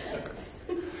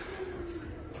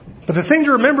 But the thing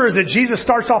to remember is that Jesus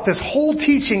starts off this whole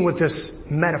teaching with this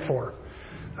metaphor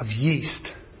of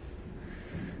yeast.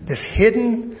 This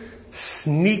hidden,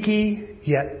 sneaky,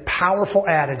 yet powerful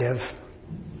additive.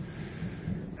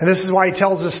 And this is why he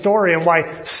tells this story and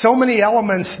why so many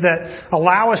elements that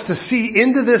allow us to see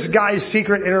into this guy's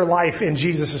secret inner life in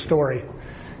Jesus' story.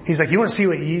 He's like, you want to see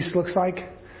what yeast looks like?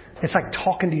 It's like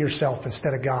talking to yourself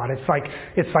instead of God. It's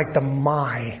like the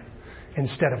my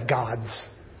instead of God's.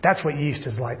 That's what yeast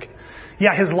is like.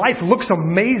 Yeah, his life looks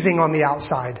amazing on the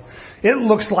outside. It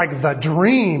looks like the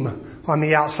dream on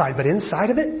the outside, but inside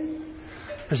of it,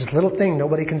 there's this little thing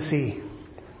nobody can see.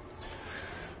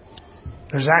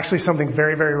 There's actually something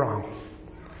very, very wrong.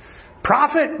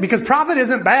 Because profit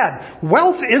isn't bad.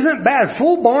 Wealth isn't bad.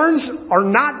 Full barns are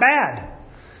not bad.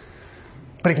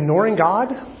 But ignoring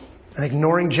God and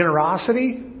ignoring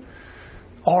generosity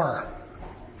are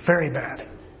very bad.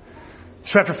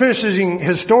 So after finishing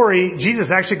his story, Jesus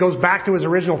actually goes back to his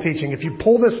original teaching. If you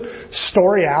pull this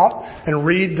story out and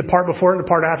read the part before it and the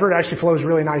part after, it actually flows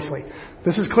really nicely.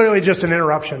 This is clearly just an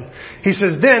interruption. He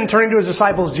says, then, turning to his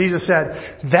disciples, Jesus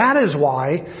said, that is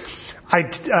why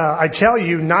I tell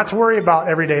you not to worry about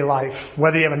everyday life,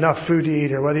 whether you have enough food to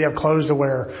eat or whether you have clothes to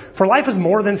wear. For life is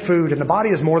more than food and the body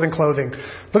is more than clothing.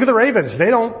 Look at the ravens. They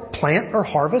don't plant or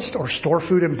harvest or store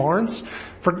food in barns,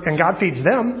 and God feeds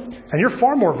them. And you're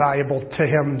far more valuable to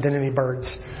Him than any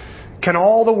birds. Can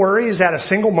all the worries add a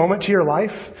single moment to your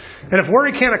life? And if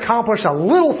worry can't accomplish a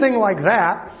little thing like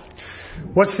that,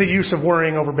 what's the use of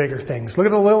worrying over bigger things? Look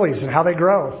at the lilies and how they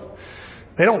grow.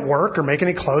 They don't work or make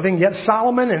any clothing, yet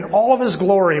Solomon in all of his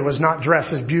glory was not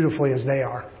dressed as beautifully as they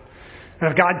are.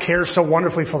 And if God cares so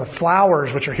wonderfully for the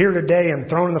flowers which are here today and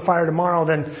thrown in the fire tomorrow,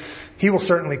 then He will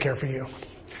certainly care for you.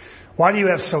 Why do you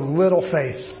have so little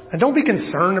faith? And don't be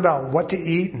concerned about what to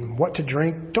eat and what to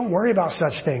drink. Don't worry about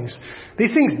such things.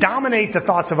 These things dominate the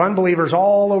thoughts of unbelievers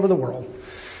all over the world.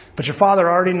 But your Father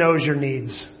already knows your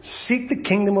needs. Seek the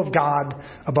kingdom of God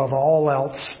above all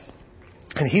else,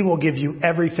 and He will give you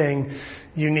everything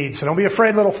you need. So don't be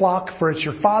afraid, little flock, for it's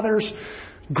your Father's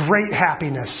great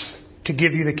happiness to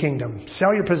give you the kingdom.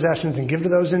 Sell your possessions and give to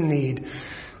those in need.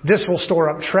 This will store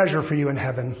up treasure for you in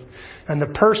heaven. And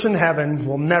the purse in heaven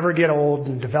will never get old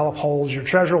and develop holes. Your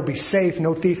treasure will be safe.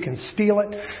 No thief can steal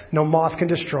it. No moth can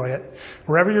destroy it.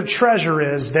 Wherever your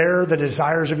treasure is, there the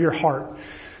desires of your heart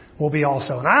will be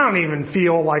also. And I don't even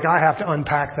feel like I have to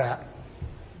unpack that.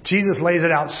 Jesus lays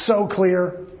it out so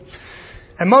clear.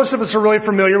 And most of us are really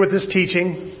familiar with this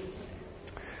teaching.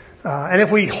 And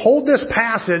if we hold this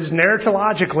passage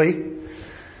narratologically,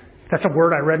 that's a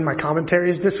word I read in my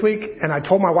commentaries this week, and I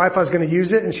told my wife I was going to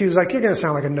use it, and she was like, you're going to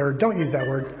sound like a nerd. Don't use that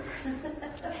word.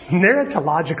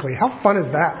 Narratologically. How fun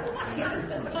is that?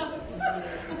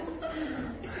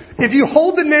 If you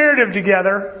hold the narrative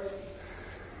together,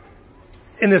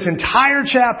 in this entire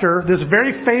chapter, this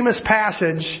very famous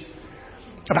passage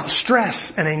about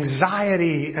stress and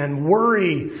anxiety and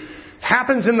worry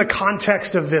happens in the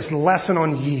context of this lesson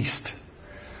on yeast.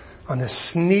 on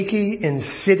this sneaky,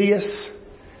 insidious,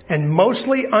 and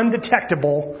mostly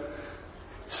undetectable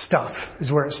stuff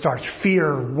is where it starts.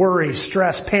 Fear, worry,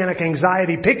 stress, panic,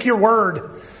 anxiety. Pick your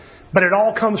word. But it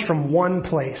all comes from one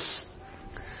place.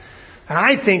 And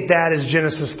I think that is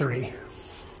Genesis 3.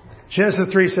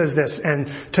 Genesis 3 says this, and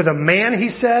to the man he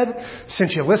said,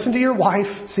 since you listen to your wife,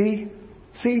 see?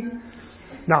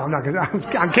 No, I'm not gonna,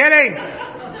 I'm kidding.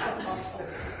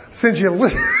 Since you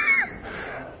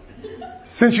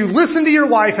listened to your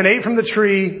wife and ate from the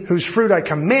tree whose fruit I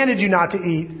commanded you not to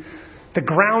eat, the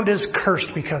ground is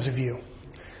cursed because of you.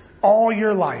 All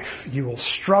your life you will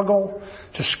struggle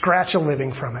to scratch a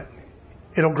living from it.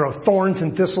 It'll grow thorns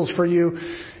and thistles for you.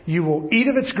 You will eat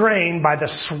of its grain by the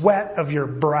sweat of your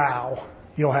brow.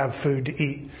 You'll have food to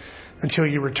eat until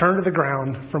you return to the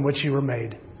ground from which you were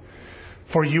made.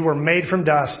 For you were made from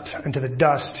dust, and to the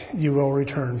dust you will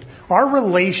return. Our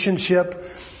relationship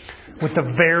with the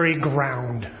very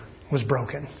ground was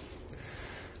broken.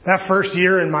 That first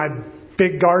year in my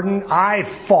big garden, I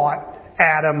fought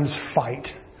Adam's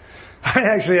fight. I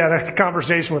actually had a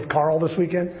conversation with Carl this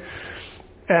weekend.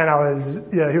 And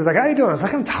he was like, how you doing? I was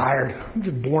like, I'm tired. I'm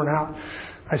just worn out.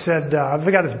 I said, I've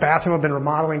got this bathroom I've been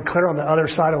remodeling clear on the other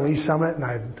side of Lee Summit.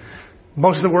 And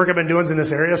most of the work I've been doing is in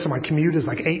this area. So my commute is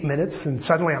like 8 minutes. And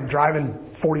suddenly I'm driving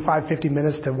 45, 50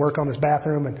 minutes to work on this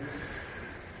bathroom. And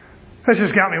that's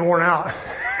just got me worn out.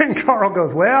 And Carl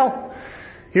goes, well,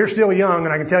 you're still young.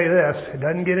 And I can tell you this, it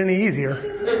doesn't get any easier.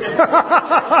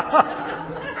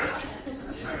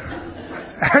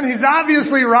 And he's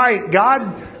obviously right.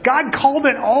 God called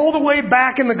it all the way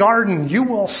back in the garden. You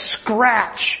will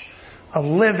scratch a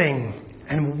living.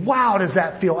 And wow, does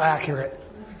that feel accurate.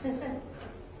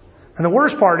 And the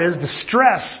worst part is the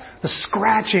stress, the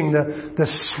scratching, the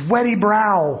sweaty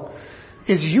brow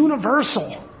is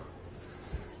universal.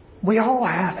 We all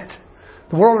have it.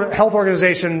 The World Health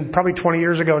Organization, probably 20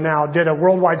 years ago now, did a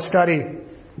worldwide study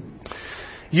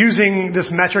using this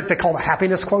metric they call the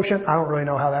happiness quotient. I don't really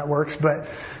know how that works, but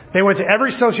they went to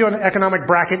every socioeconomic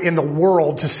bracket in the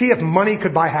world to see if money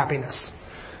could buy happiness.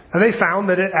 And they found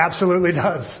that it absolutely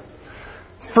does.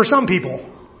 For some people.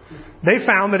 They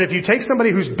found that if you take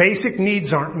somebody whose basic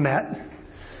needs aren't met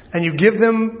and you give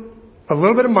them a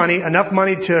little bit of money, enough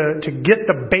money to get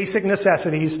the basic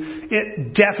necessities,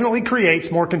 it definitely creates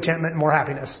more contentment and more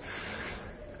happiness.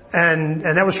 And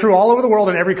that was true all over the world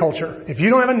in every culture. If you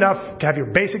don't have enough to have your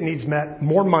basic needs met,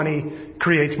 more money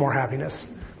creates more happiness.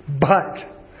 But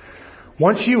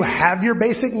once you have your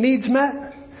basic needs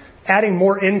met, adding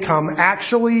more income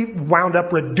actually wound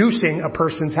up reducing a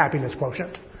person's happiness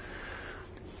quotient.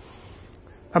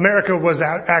 America was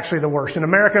actually the worst. In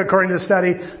America, according to the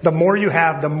study, the more you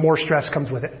have, the more stress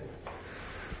comes with it.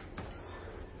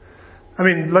 I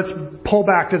mean, let's pull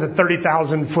back to the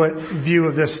 30,000-foot view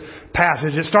of this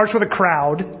passage. It starts with a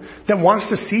crowd that wants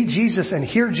to see Jesus and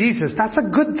hear Jesus. That's a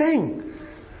good thing.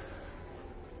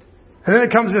 And then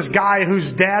it comes this guy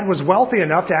whose dad was wealthy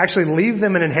enough to actually leave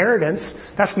them an inheritance.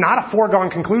 That's not a foregone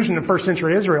conclusion in first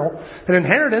century Israel. An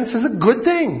inheritance is a good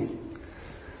thing.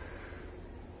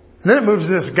 And then it moves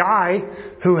this guy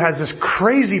who has this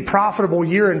crazy profitable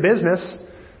year in business.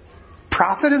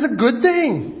 Profit is a good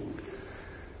thing.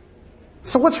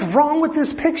 So what's wrong with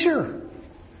this picture?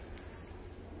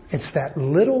 It's that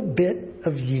little bit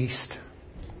of yeast.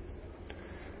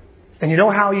 And you know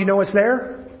how you know it's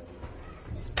there?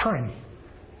 Time.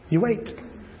 You wait.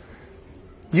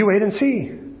 You wait and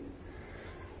see.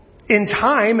 In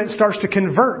time, it starts to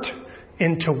convert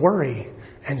into worry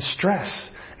and stress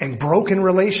and broken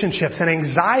relationships and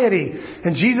anxiety.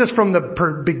 And Jesus, from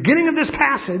the beginning of this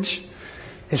passage,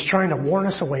 is trying to warn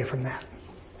us away from that.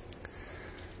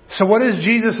 So what is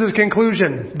Jesus'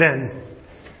 conclusion then?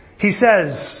 He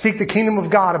says, seek the kingdom of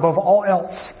God above all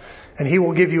else, and He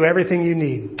will give you everything you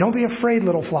need. Don't be afraid,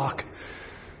 little flock.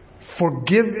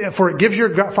 For it gives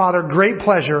your Father great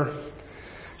pleasure,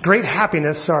 great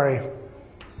happiness,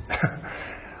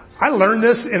 I learned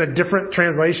this in a different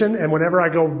translation, and whenever I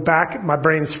go back, my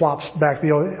brain swaps back the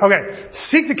old. Okay,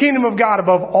 seek the kingdom of God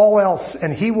above all else,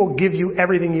 and He will give you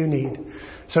everything you need.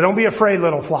 So don't be afraid,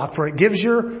 little flock, for it gives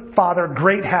your Father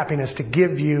great happiness to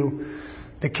give you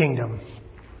the kingdom.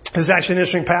 This is actually an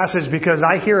interesting passage because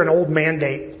I hear an old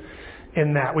mandate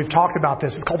in that. We've talked about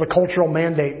this. It's called the cultural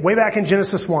mandate. Way back in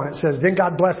Genesis 1, it says, then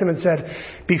God blessed them and said,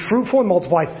 be fruitful and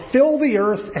multiply, fill the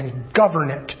earth and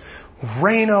govern it.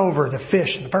 Reign over the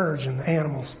fish and the birds and the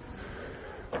animals.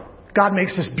 God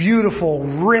makes this beautiful,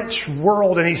 rich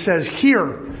world, and He says,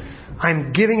 here,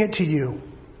 I'm giving it to you.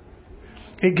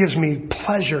 It gives me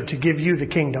pleasure to give you the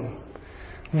kingdom.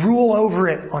 Rule over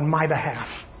it on my behalf.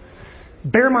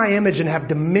 bear my image and have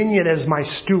dominion as my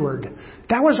steward.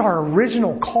 That was our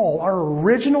original call, our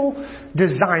original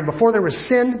design. Before there was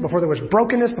sin, before there was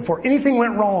brokenness, before anything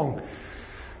went wrong,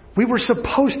 we were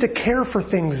supposed to care for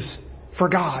things for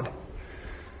God.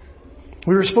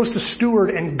 We were supposed to steward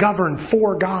and govern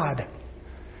for God.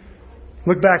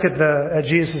 Look back at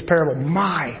Jesus' parable.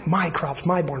 My crops,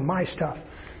 my barn, my stuff.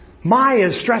 My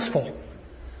is stressful.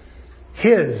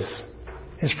 His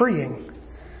is freeing.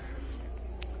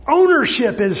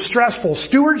 Ownership is stressful.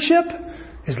 Stewardship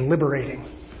is liberating.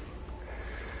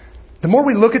 The more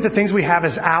we look at the things we have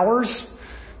as ours,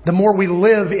 the more we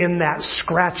live in that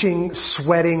scratching,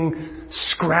 sweating,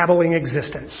 scrabbling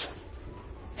existence.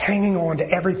 Hanging on to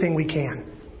everything we can.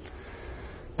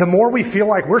 The more we feel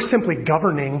like we're simply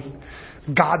governing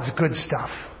God's good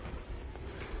stuff,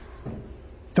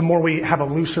 the more we have a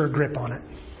looser grip on it.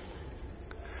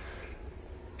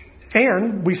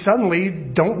 And we suddenly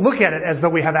don't look at it as though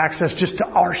we have access just to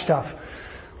our stuff.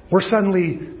 We're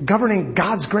suddenly governing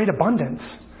God's great abundance.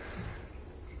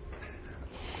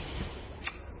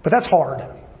 But that's hard.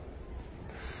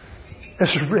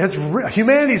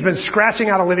 Humanity's been scratching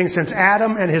out a living since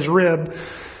Adam and his rib,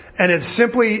 and it's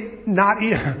simply not.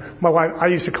 My wife, I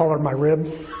used to call her my rib.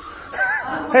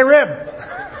 Hey, rib.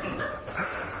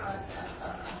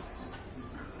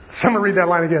 Someone read that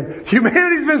line again.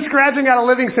 Humanity's been scratching out a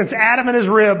living since Adam and his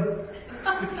rib.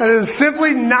 And it is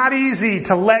simply not easy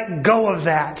to let go of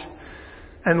that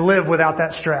and live without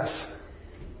that stress.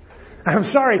 I'm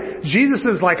sorry, Jesus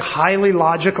is like highly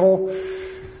logical.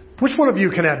 Which one of you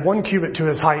can add 1 cubit to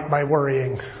his height by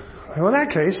worrying? Well, in that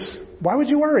case, why would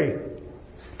you worry?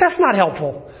 That's not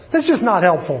helpful. That's just not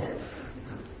helpful.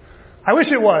 I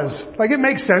wish it was. Like, it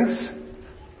makes sense.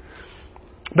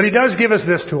 But he does give us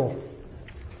this tool.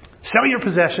 Sell your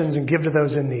possessions and give to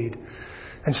those in need.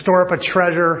 And store up a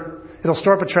treasure. It'll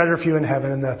store up a treasure for you in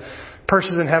heaven. And the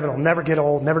purses in heaven will never get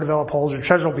old, never develop holes. Your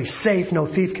treasure will be safe. No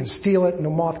thief can steal it.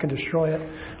 No moth can destroy it.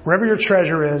 Wherever your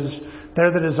treasure is, there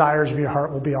the desires of your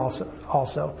heart will be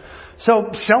also. So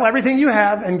sell everything you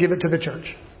have and give it to the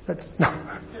church.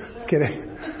 No, kidding.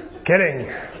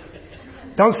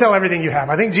 Don't sell everything you have.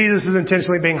 I think Jesus is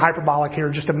intentionally being hyperbolic here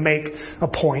just to make a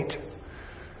point.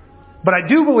 But I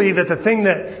do believe that the thing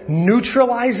that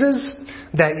neutralizes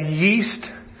that yeast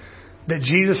that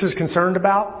Jesus is concerned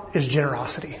about is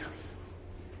generosity.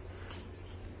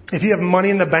 If you have money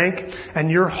in the bank and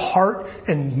your heart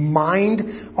and mind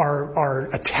are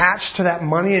attached to that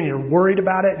money and you're worried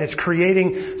about it and it's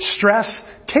creating stress,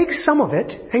 take some of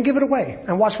it and give it away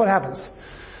and watch what happens.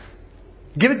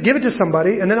 Give it to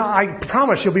somebody, and then I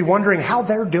promise you'll be wondering how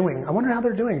they're doing. I wonder how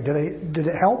they're doing. Did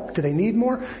it help? Do they need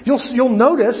more? You'll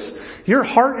notice your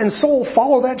heart and soul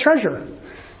follow that treasure.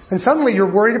 And suddenly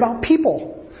you're worried about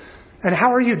people. And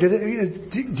how are you?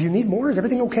 Do you need more? Is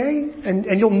everything okay?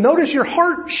 And you'll notice your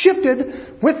heart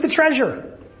shifted with the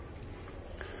treasure.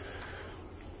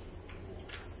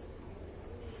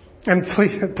 And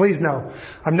please know,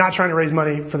 I'm not trying to raise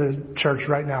money for the church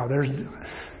right now.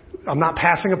 I'm not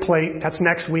passing a plate. That's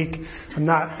next week.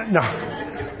 No.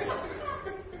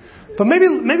 But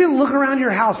maybe look around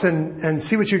your house and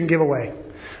see what you can give away.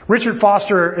 Richard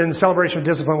Foster in Celebration of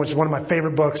Discipline, which is one of my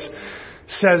favorite books,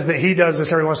 says that he does this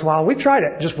every once in a while. We've tried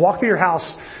it. Just walk through your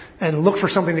house and look for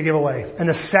something to give away. And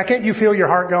the second you feel your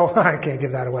heart go, I can't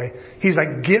give that away. He's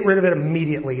like, get rid of it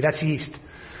immediately. That's yeast.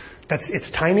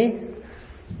 It's tiny.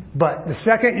 But the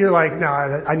second you're like, no,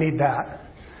 I need that.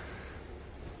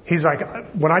 He's like,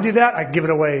 when I do that, I give it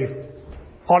away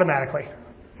automatically.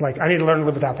 Like, I need to learn to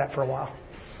live without that for a while.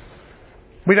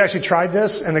 We've actually tried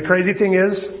this, and the crazy thing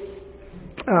is,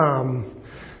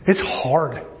 it's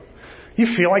hard. You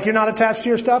feel like you're not attached to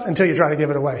your stuff until you try to give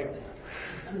it away.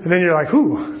 And then you're like,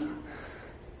 whew.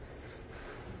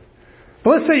 But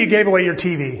let's say you gave away your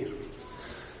TV.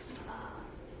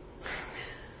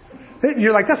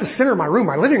 You're like, that's the center of my room.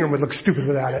 My living room would look stupid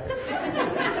without it.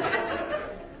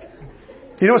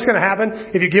 You know what's going to happen?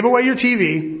 If you give away your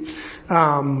TV,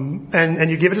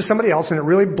 and you give it to somebody else and it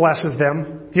really blesses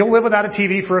them, you'll live without a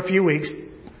TV for a few weeks,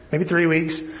 maybe 3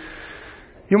 weeks.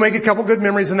 You'll make a couple good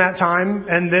memories in that time,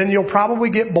 and then you'll probably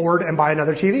get bored and buy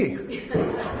another TV.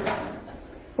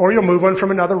 Or you'll move on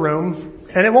from another room,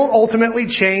 and it won't ultimately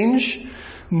change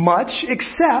much,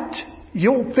 except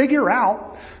you'll figure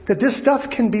out that this stuff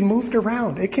can be moved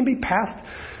around. It can be passed.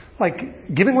 Like,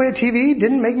 giving away a TV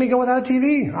didn't make me go without a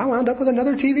TV. I wound up with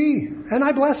another TV, and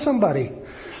I blessed somebody.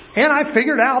 And I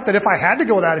figured out that if I had to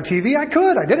go without a TV, I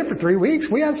could. I did it for 3 weeks.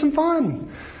 We had some fun.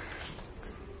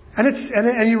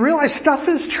 And you realize stuff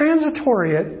is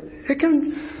transitory. I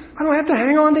don't have to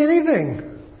hang on to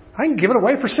anything. I can give it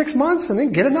away for 6 months and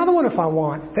then get another one if I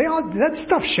want. That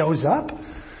stuff shows up.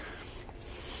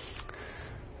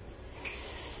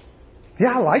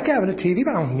 Yeah, I like having a TV,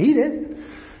 but I don't need it.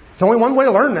 There's only one way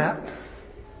to learn that.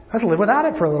 I have to live without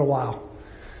it for a little while.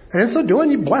 And in so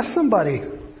doing, you bless somebody.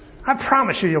 I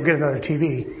promise you'll get another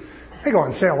TV. They go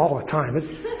on sale all the time.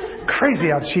 It's crazy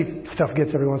how cheap stuff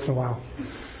gets every once in a while.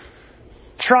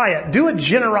 Try it. Do a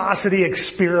generosity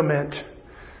experiment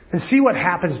and see what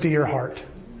happens to your heart.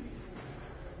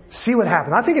 See what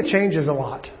happens. I think it changes a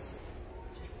lot.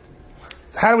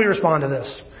 How do we respond to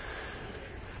this?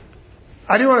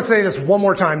 I do want to say this one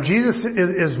more time. Jesus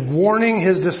is warning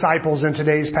his disciples in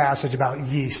today's passage about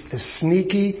yeast, this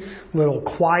sneaky, little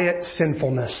quiet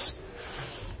sinfulness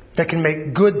that can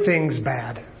make good things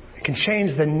bad. It can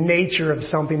change the nature of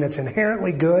something that's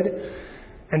inherently good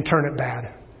and turn it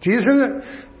bad. Jesus isn't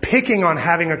picking on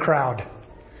having a crowd.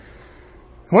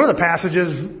 One of the passages,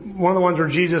 one of the ones where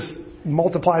Jesus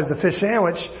multiplies the fish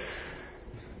sandwich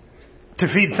to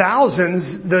feed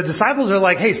thousands, the disciples are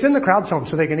like, hey, send the crowds home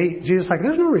so they can eat. Jesus is like,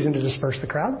 there's no reason to disperse the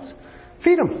crowds.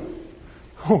 Feed them.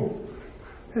 Oh,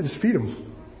 yeah, just feed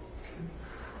them.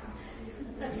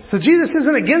 So Jesus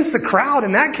isn't against the crowd.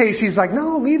 In that case, he's like,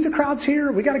 no, leave the crowds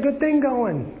here. We got a good thing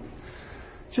going.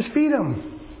 Just feed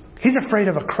them. He's afraid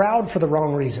of a crowd for the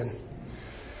wrong reason.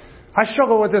 I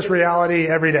struggle with this reality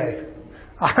every day.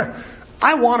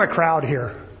 I want a crowd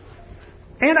here.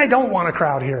 And I don't want a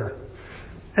crowd here.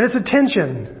 And it's a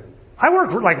tension. I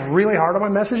work really hard on my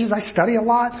messages. I study a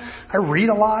lot. I read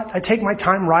a lot. I take my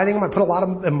time writing them. I put a lot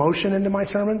of emotion into my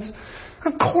sermons.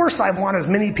 Of course I want as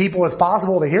many people as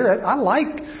possible to hear it. I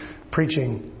like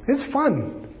preaching. It's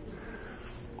fun.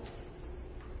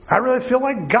 I really feel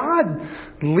like God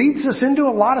leads us into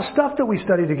a lot of stuff that we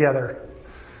study together.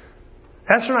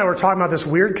 Esther and I were talking about this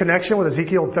weird connection with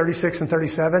Ezekiel 36 and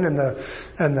 37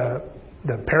 and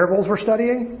the parables we're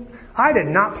studying. I did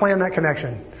not plan that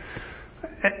connection.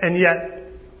 And yet,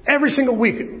 every single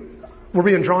week, we're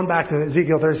being drawn back to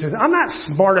Ezekiel 36. I'm not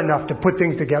smart enough to put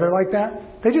things together like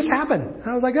that. They just happen.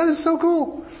 I was like, that is so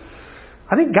cool.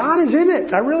 I think God is in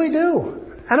it. I really do.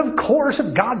 And of course,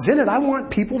 if God's in it, I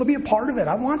want people to be a part of it.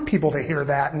 I want people to hear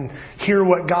that and hear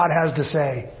what God has to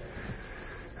say.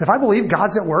 If I believe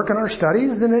God's at work in our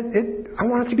studies, then I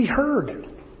want it to be heard.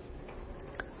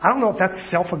 I don't know if that's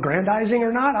self-aggrandizing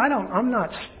or not. I don't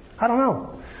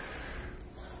know.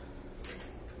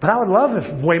 But I would love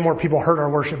if way more people heard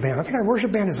our worship band. I think our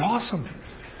worship band is awesome.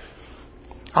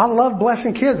 I love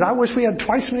blessing kids. I wish we had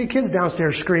twice as many kids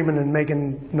downstairs screaming and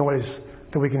making noise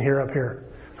that we can hear up here.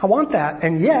 I want that,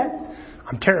 and yet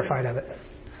I'm terrified of it.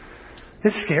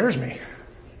 It scares me.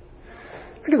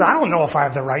 Because I don't know if I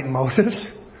have the right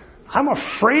motives. I'm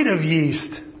afraid of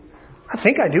yeast. I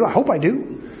think I do. I hope I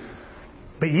do.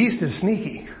 But yeast is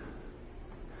sneaky.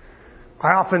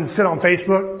 I often sit on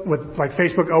Facebook with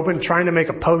Facebook open trying to make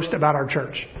a post about our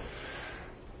church.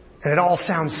 And it all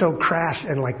sounds so crass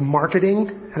and like marketing,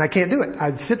 and I can't do it.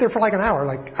 I sit there for like an hour,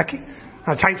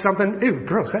 I type something, ew,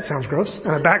 gross, that sounds gross,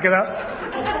 and I back it up.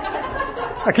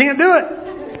 I can't do it.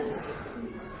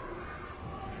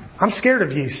 I'm scared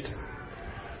of yeast.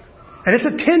 And it's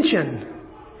a tension.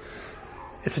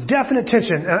 It's a definite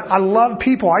tension. And I love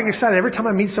people. I get excited every time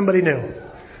I meet somebody new.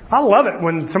 I love it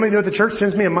when somebody new at the church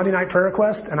sends me a Monday night prayer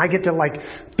request and I get to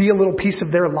be a little piece of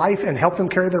their life and help them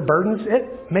carry their burdens.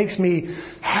 It makes me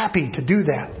happy to do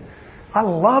that. I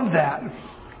love that.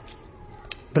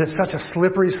 But it's such a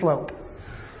slippery slope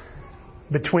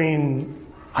between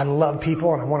I love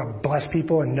people and I want to bless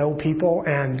people and know people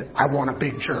and I want a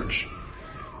big church.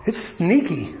 It's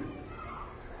sneaky.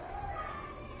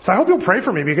 So I hope you'll pray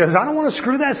for me because I don't want to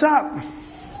screw this up.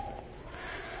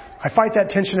 I fight that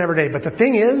tension every day. But the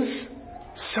thing is,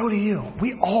 so do you.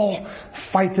 We all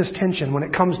fight this tension when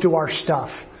it comes to our stuff,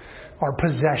 our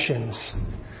possessions.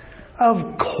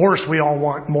 Of course we all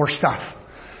want more stuff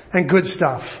and good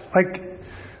stuff.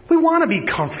 We want to be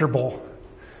comfortable.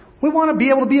 We want to be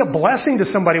able to be a blessing to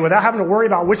somebody without having to worry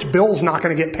about which bill's not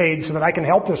going to get paid so that I can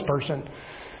help this person.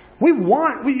 We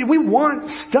want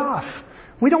stuff.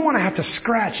 We don't want to have to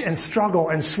scratch and struggle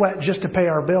and sweat just to pay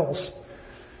our bills.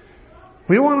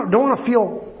 We don't want to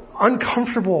feel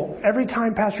uncomfortable every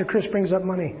time Pastor Chris brings up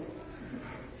money.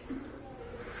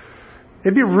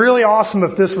 It'd be really awesome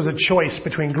if this was a choice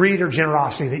between greed or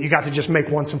generosity that you got to just make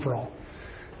once and for all.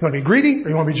 You want to be greedy or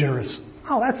you want to be generous?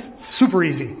 Oh, that's super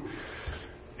easy.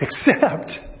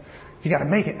 Except you got to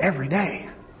make it every day.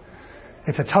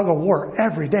 It's a tug of war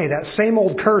every day. That same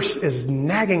old curse is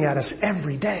nagging at us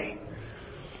every day,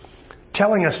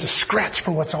 telling us to scratch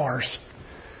for what's ours.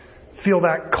 Feel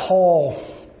that call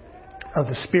of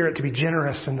the Spirit to be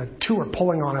generous, and the two are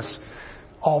pulling on us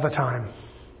all the time.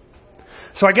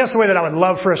 So I guess the way that I would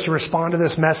love for us to respond to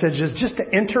this message is just to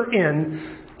enter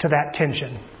in to that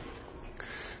tension.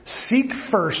 Seek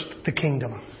first the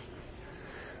kingdom.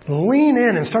 Lean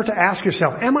in and start to ask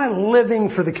yourself, am I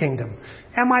living for the kingdom?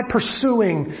 Am I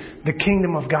pursuing the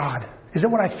kingdom of God? Is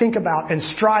it what I think about and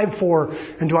strive for?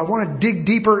 And do I want to dig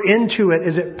deeper into it?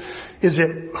 Is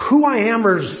it who I am,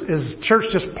 or is church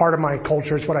just part of my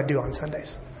culture? It's what I do on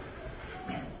Sundays.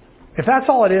 If that's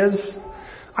all it is,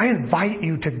 I invite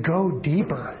you to go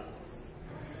deeper.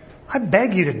 I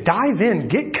beg you to dive in,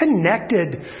 get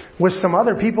connected with some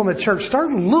other people in the church.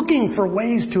 Start looking for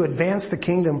ways to advance the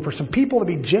kingdom, for some people to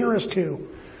be generous to.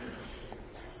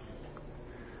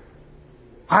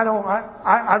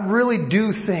 I really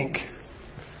do think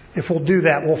if we'll do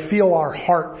that, we'll feel our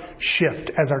heart shift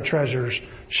as our treasures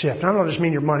shift. And I don't just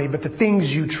mean your money, but the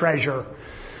things you treasure.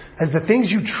 As the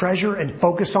things you treasure and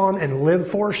focus on and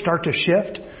live for start to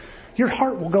shift, your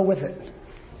heart will go with it.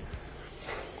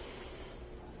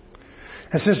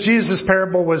 And since Jesus'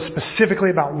 parable was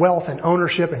specifically about wealth and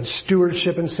ownership and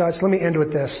stewardship and such, let me end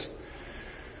with this.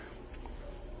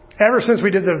 Ever since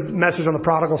we did the message on the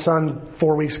prodigal son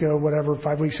 4 weeks ago,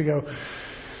 5 weeks ago,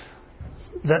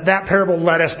 that parable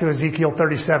led us to Ezekiel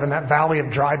 37, that valley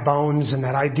of dry bones, and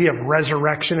that idea of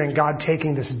resurrection and God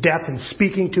taking this death and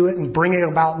speaking to it and bringing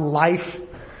about life.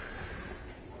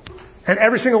 And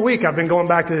every single week I've been going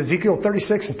back to Ezekiel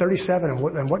 36 and 37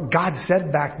 and what God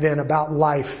said back then about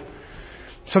life.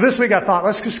 So this week I thought,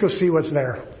 let's just go see what's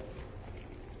there.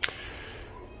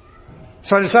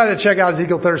 So I decided to check out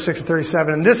Ezekiel 36 and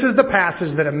 37. And this is the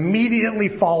passage that immediately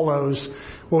follows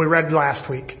what we read last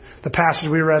week. The passage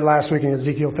we read last week in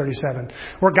Ezekiel 37.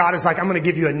 Where God is like, I'm going to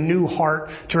give you a new heart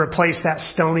to replace that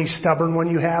stony, stubborn one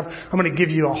you have. I'm going to give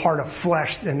you a heart of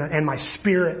flesh and my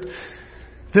spirit.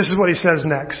 This is what he says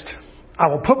next. I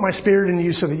will put my spirit in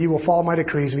you so that you will follow my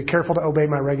decrees and be careful to obey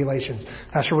my regulations.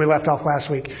 That's where we left off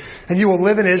last week. And you will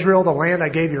live in Israel, the land I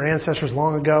gave your ancestors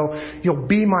long ago. You'll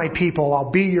be my people. I'll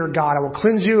be your God. I will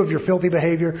cleanse you of your filthy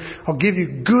behavior. I'll give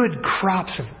you good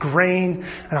crops of grain,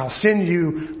 and I'll send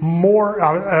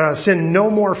no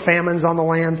more famines on the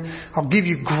land. I'll give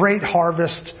you great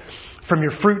harvest from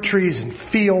your fruit trees and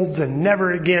fields, and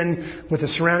never again will the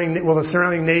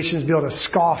surrounding nations be able to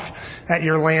scoff at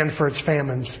your land for its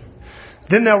famines.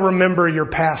 Then they'll remember your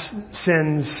past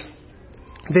sins.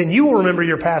 Then you will remember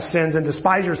your past sins and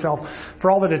despise yourself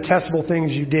for all the detestable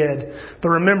things you did. But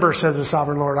remember, says the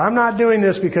sovereign Lord, I'm not doing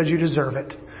this because you deserve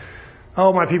it.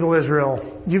 Oh, my people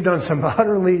Israel, you've done some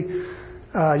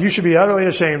you should be utterly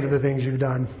ashamed of the things you've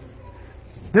done.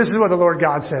 This is what the Lord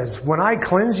God says. When I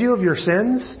cleanse you of your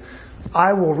sins,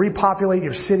 I will repopulate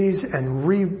your cities and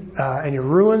your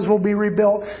ruins will be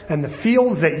rebuilt, and the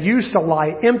fields that used to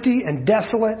lie empty and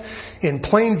desolate in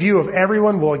plain view of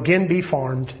everyone will again be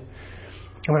farmed.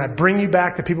 And when I bring you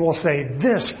back, the people will say,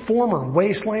 this former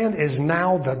wasteland is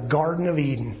now the Garden of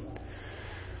Eden.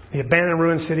 The abandoned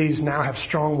ruined cities now have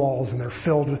strong walls and they're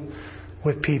filled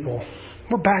with people.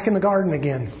 We're back in the garden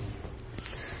again.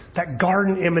 That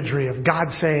garden imagery of God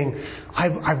saying,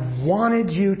 I wanted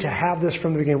you to have this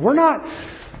from the beginning. We're not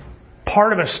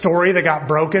part of a story that got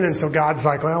broken, and so God's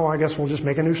like, well, I guess we'll just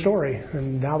make a new story,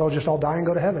 and now they'll just all die and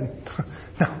go to heaven.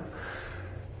 No.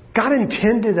 God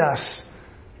intended us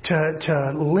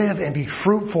to live and be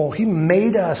fruitful. He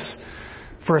made us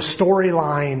for a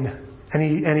storyline,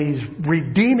 and He's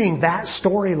redeeming that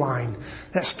storyline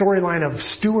of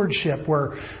stewardship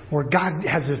where God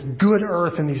has this good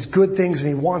earth and these good things, and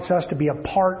He wants us to be a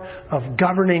part of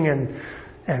governing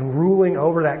and ruling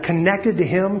over that, connected to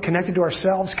Him, connected to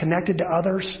ourselves, connected to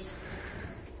others,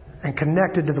 and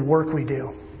connected to the work we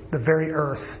do, the very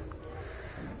earth.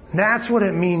 And that's what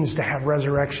it means to have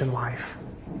resurrection life.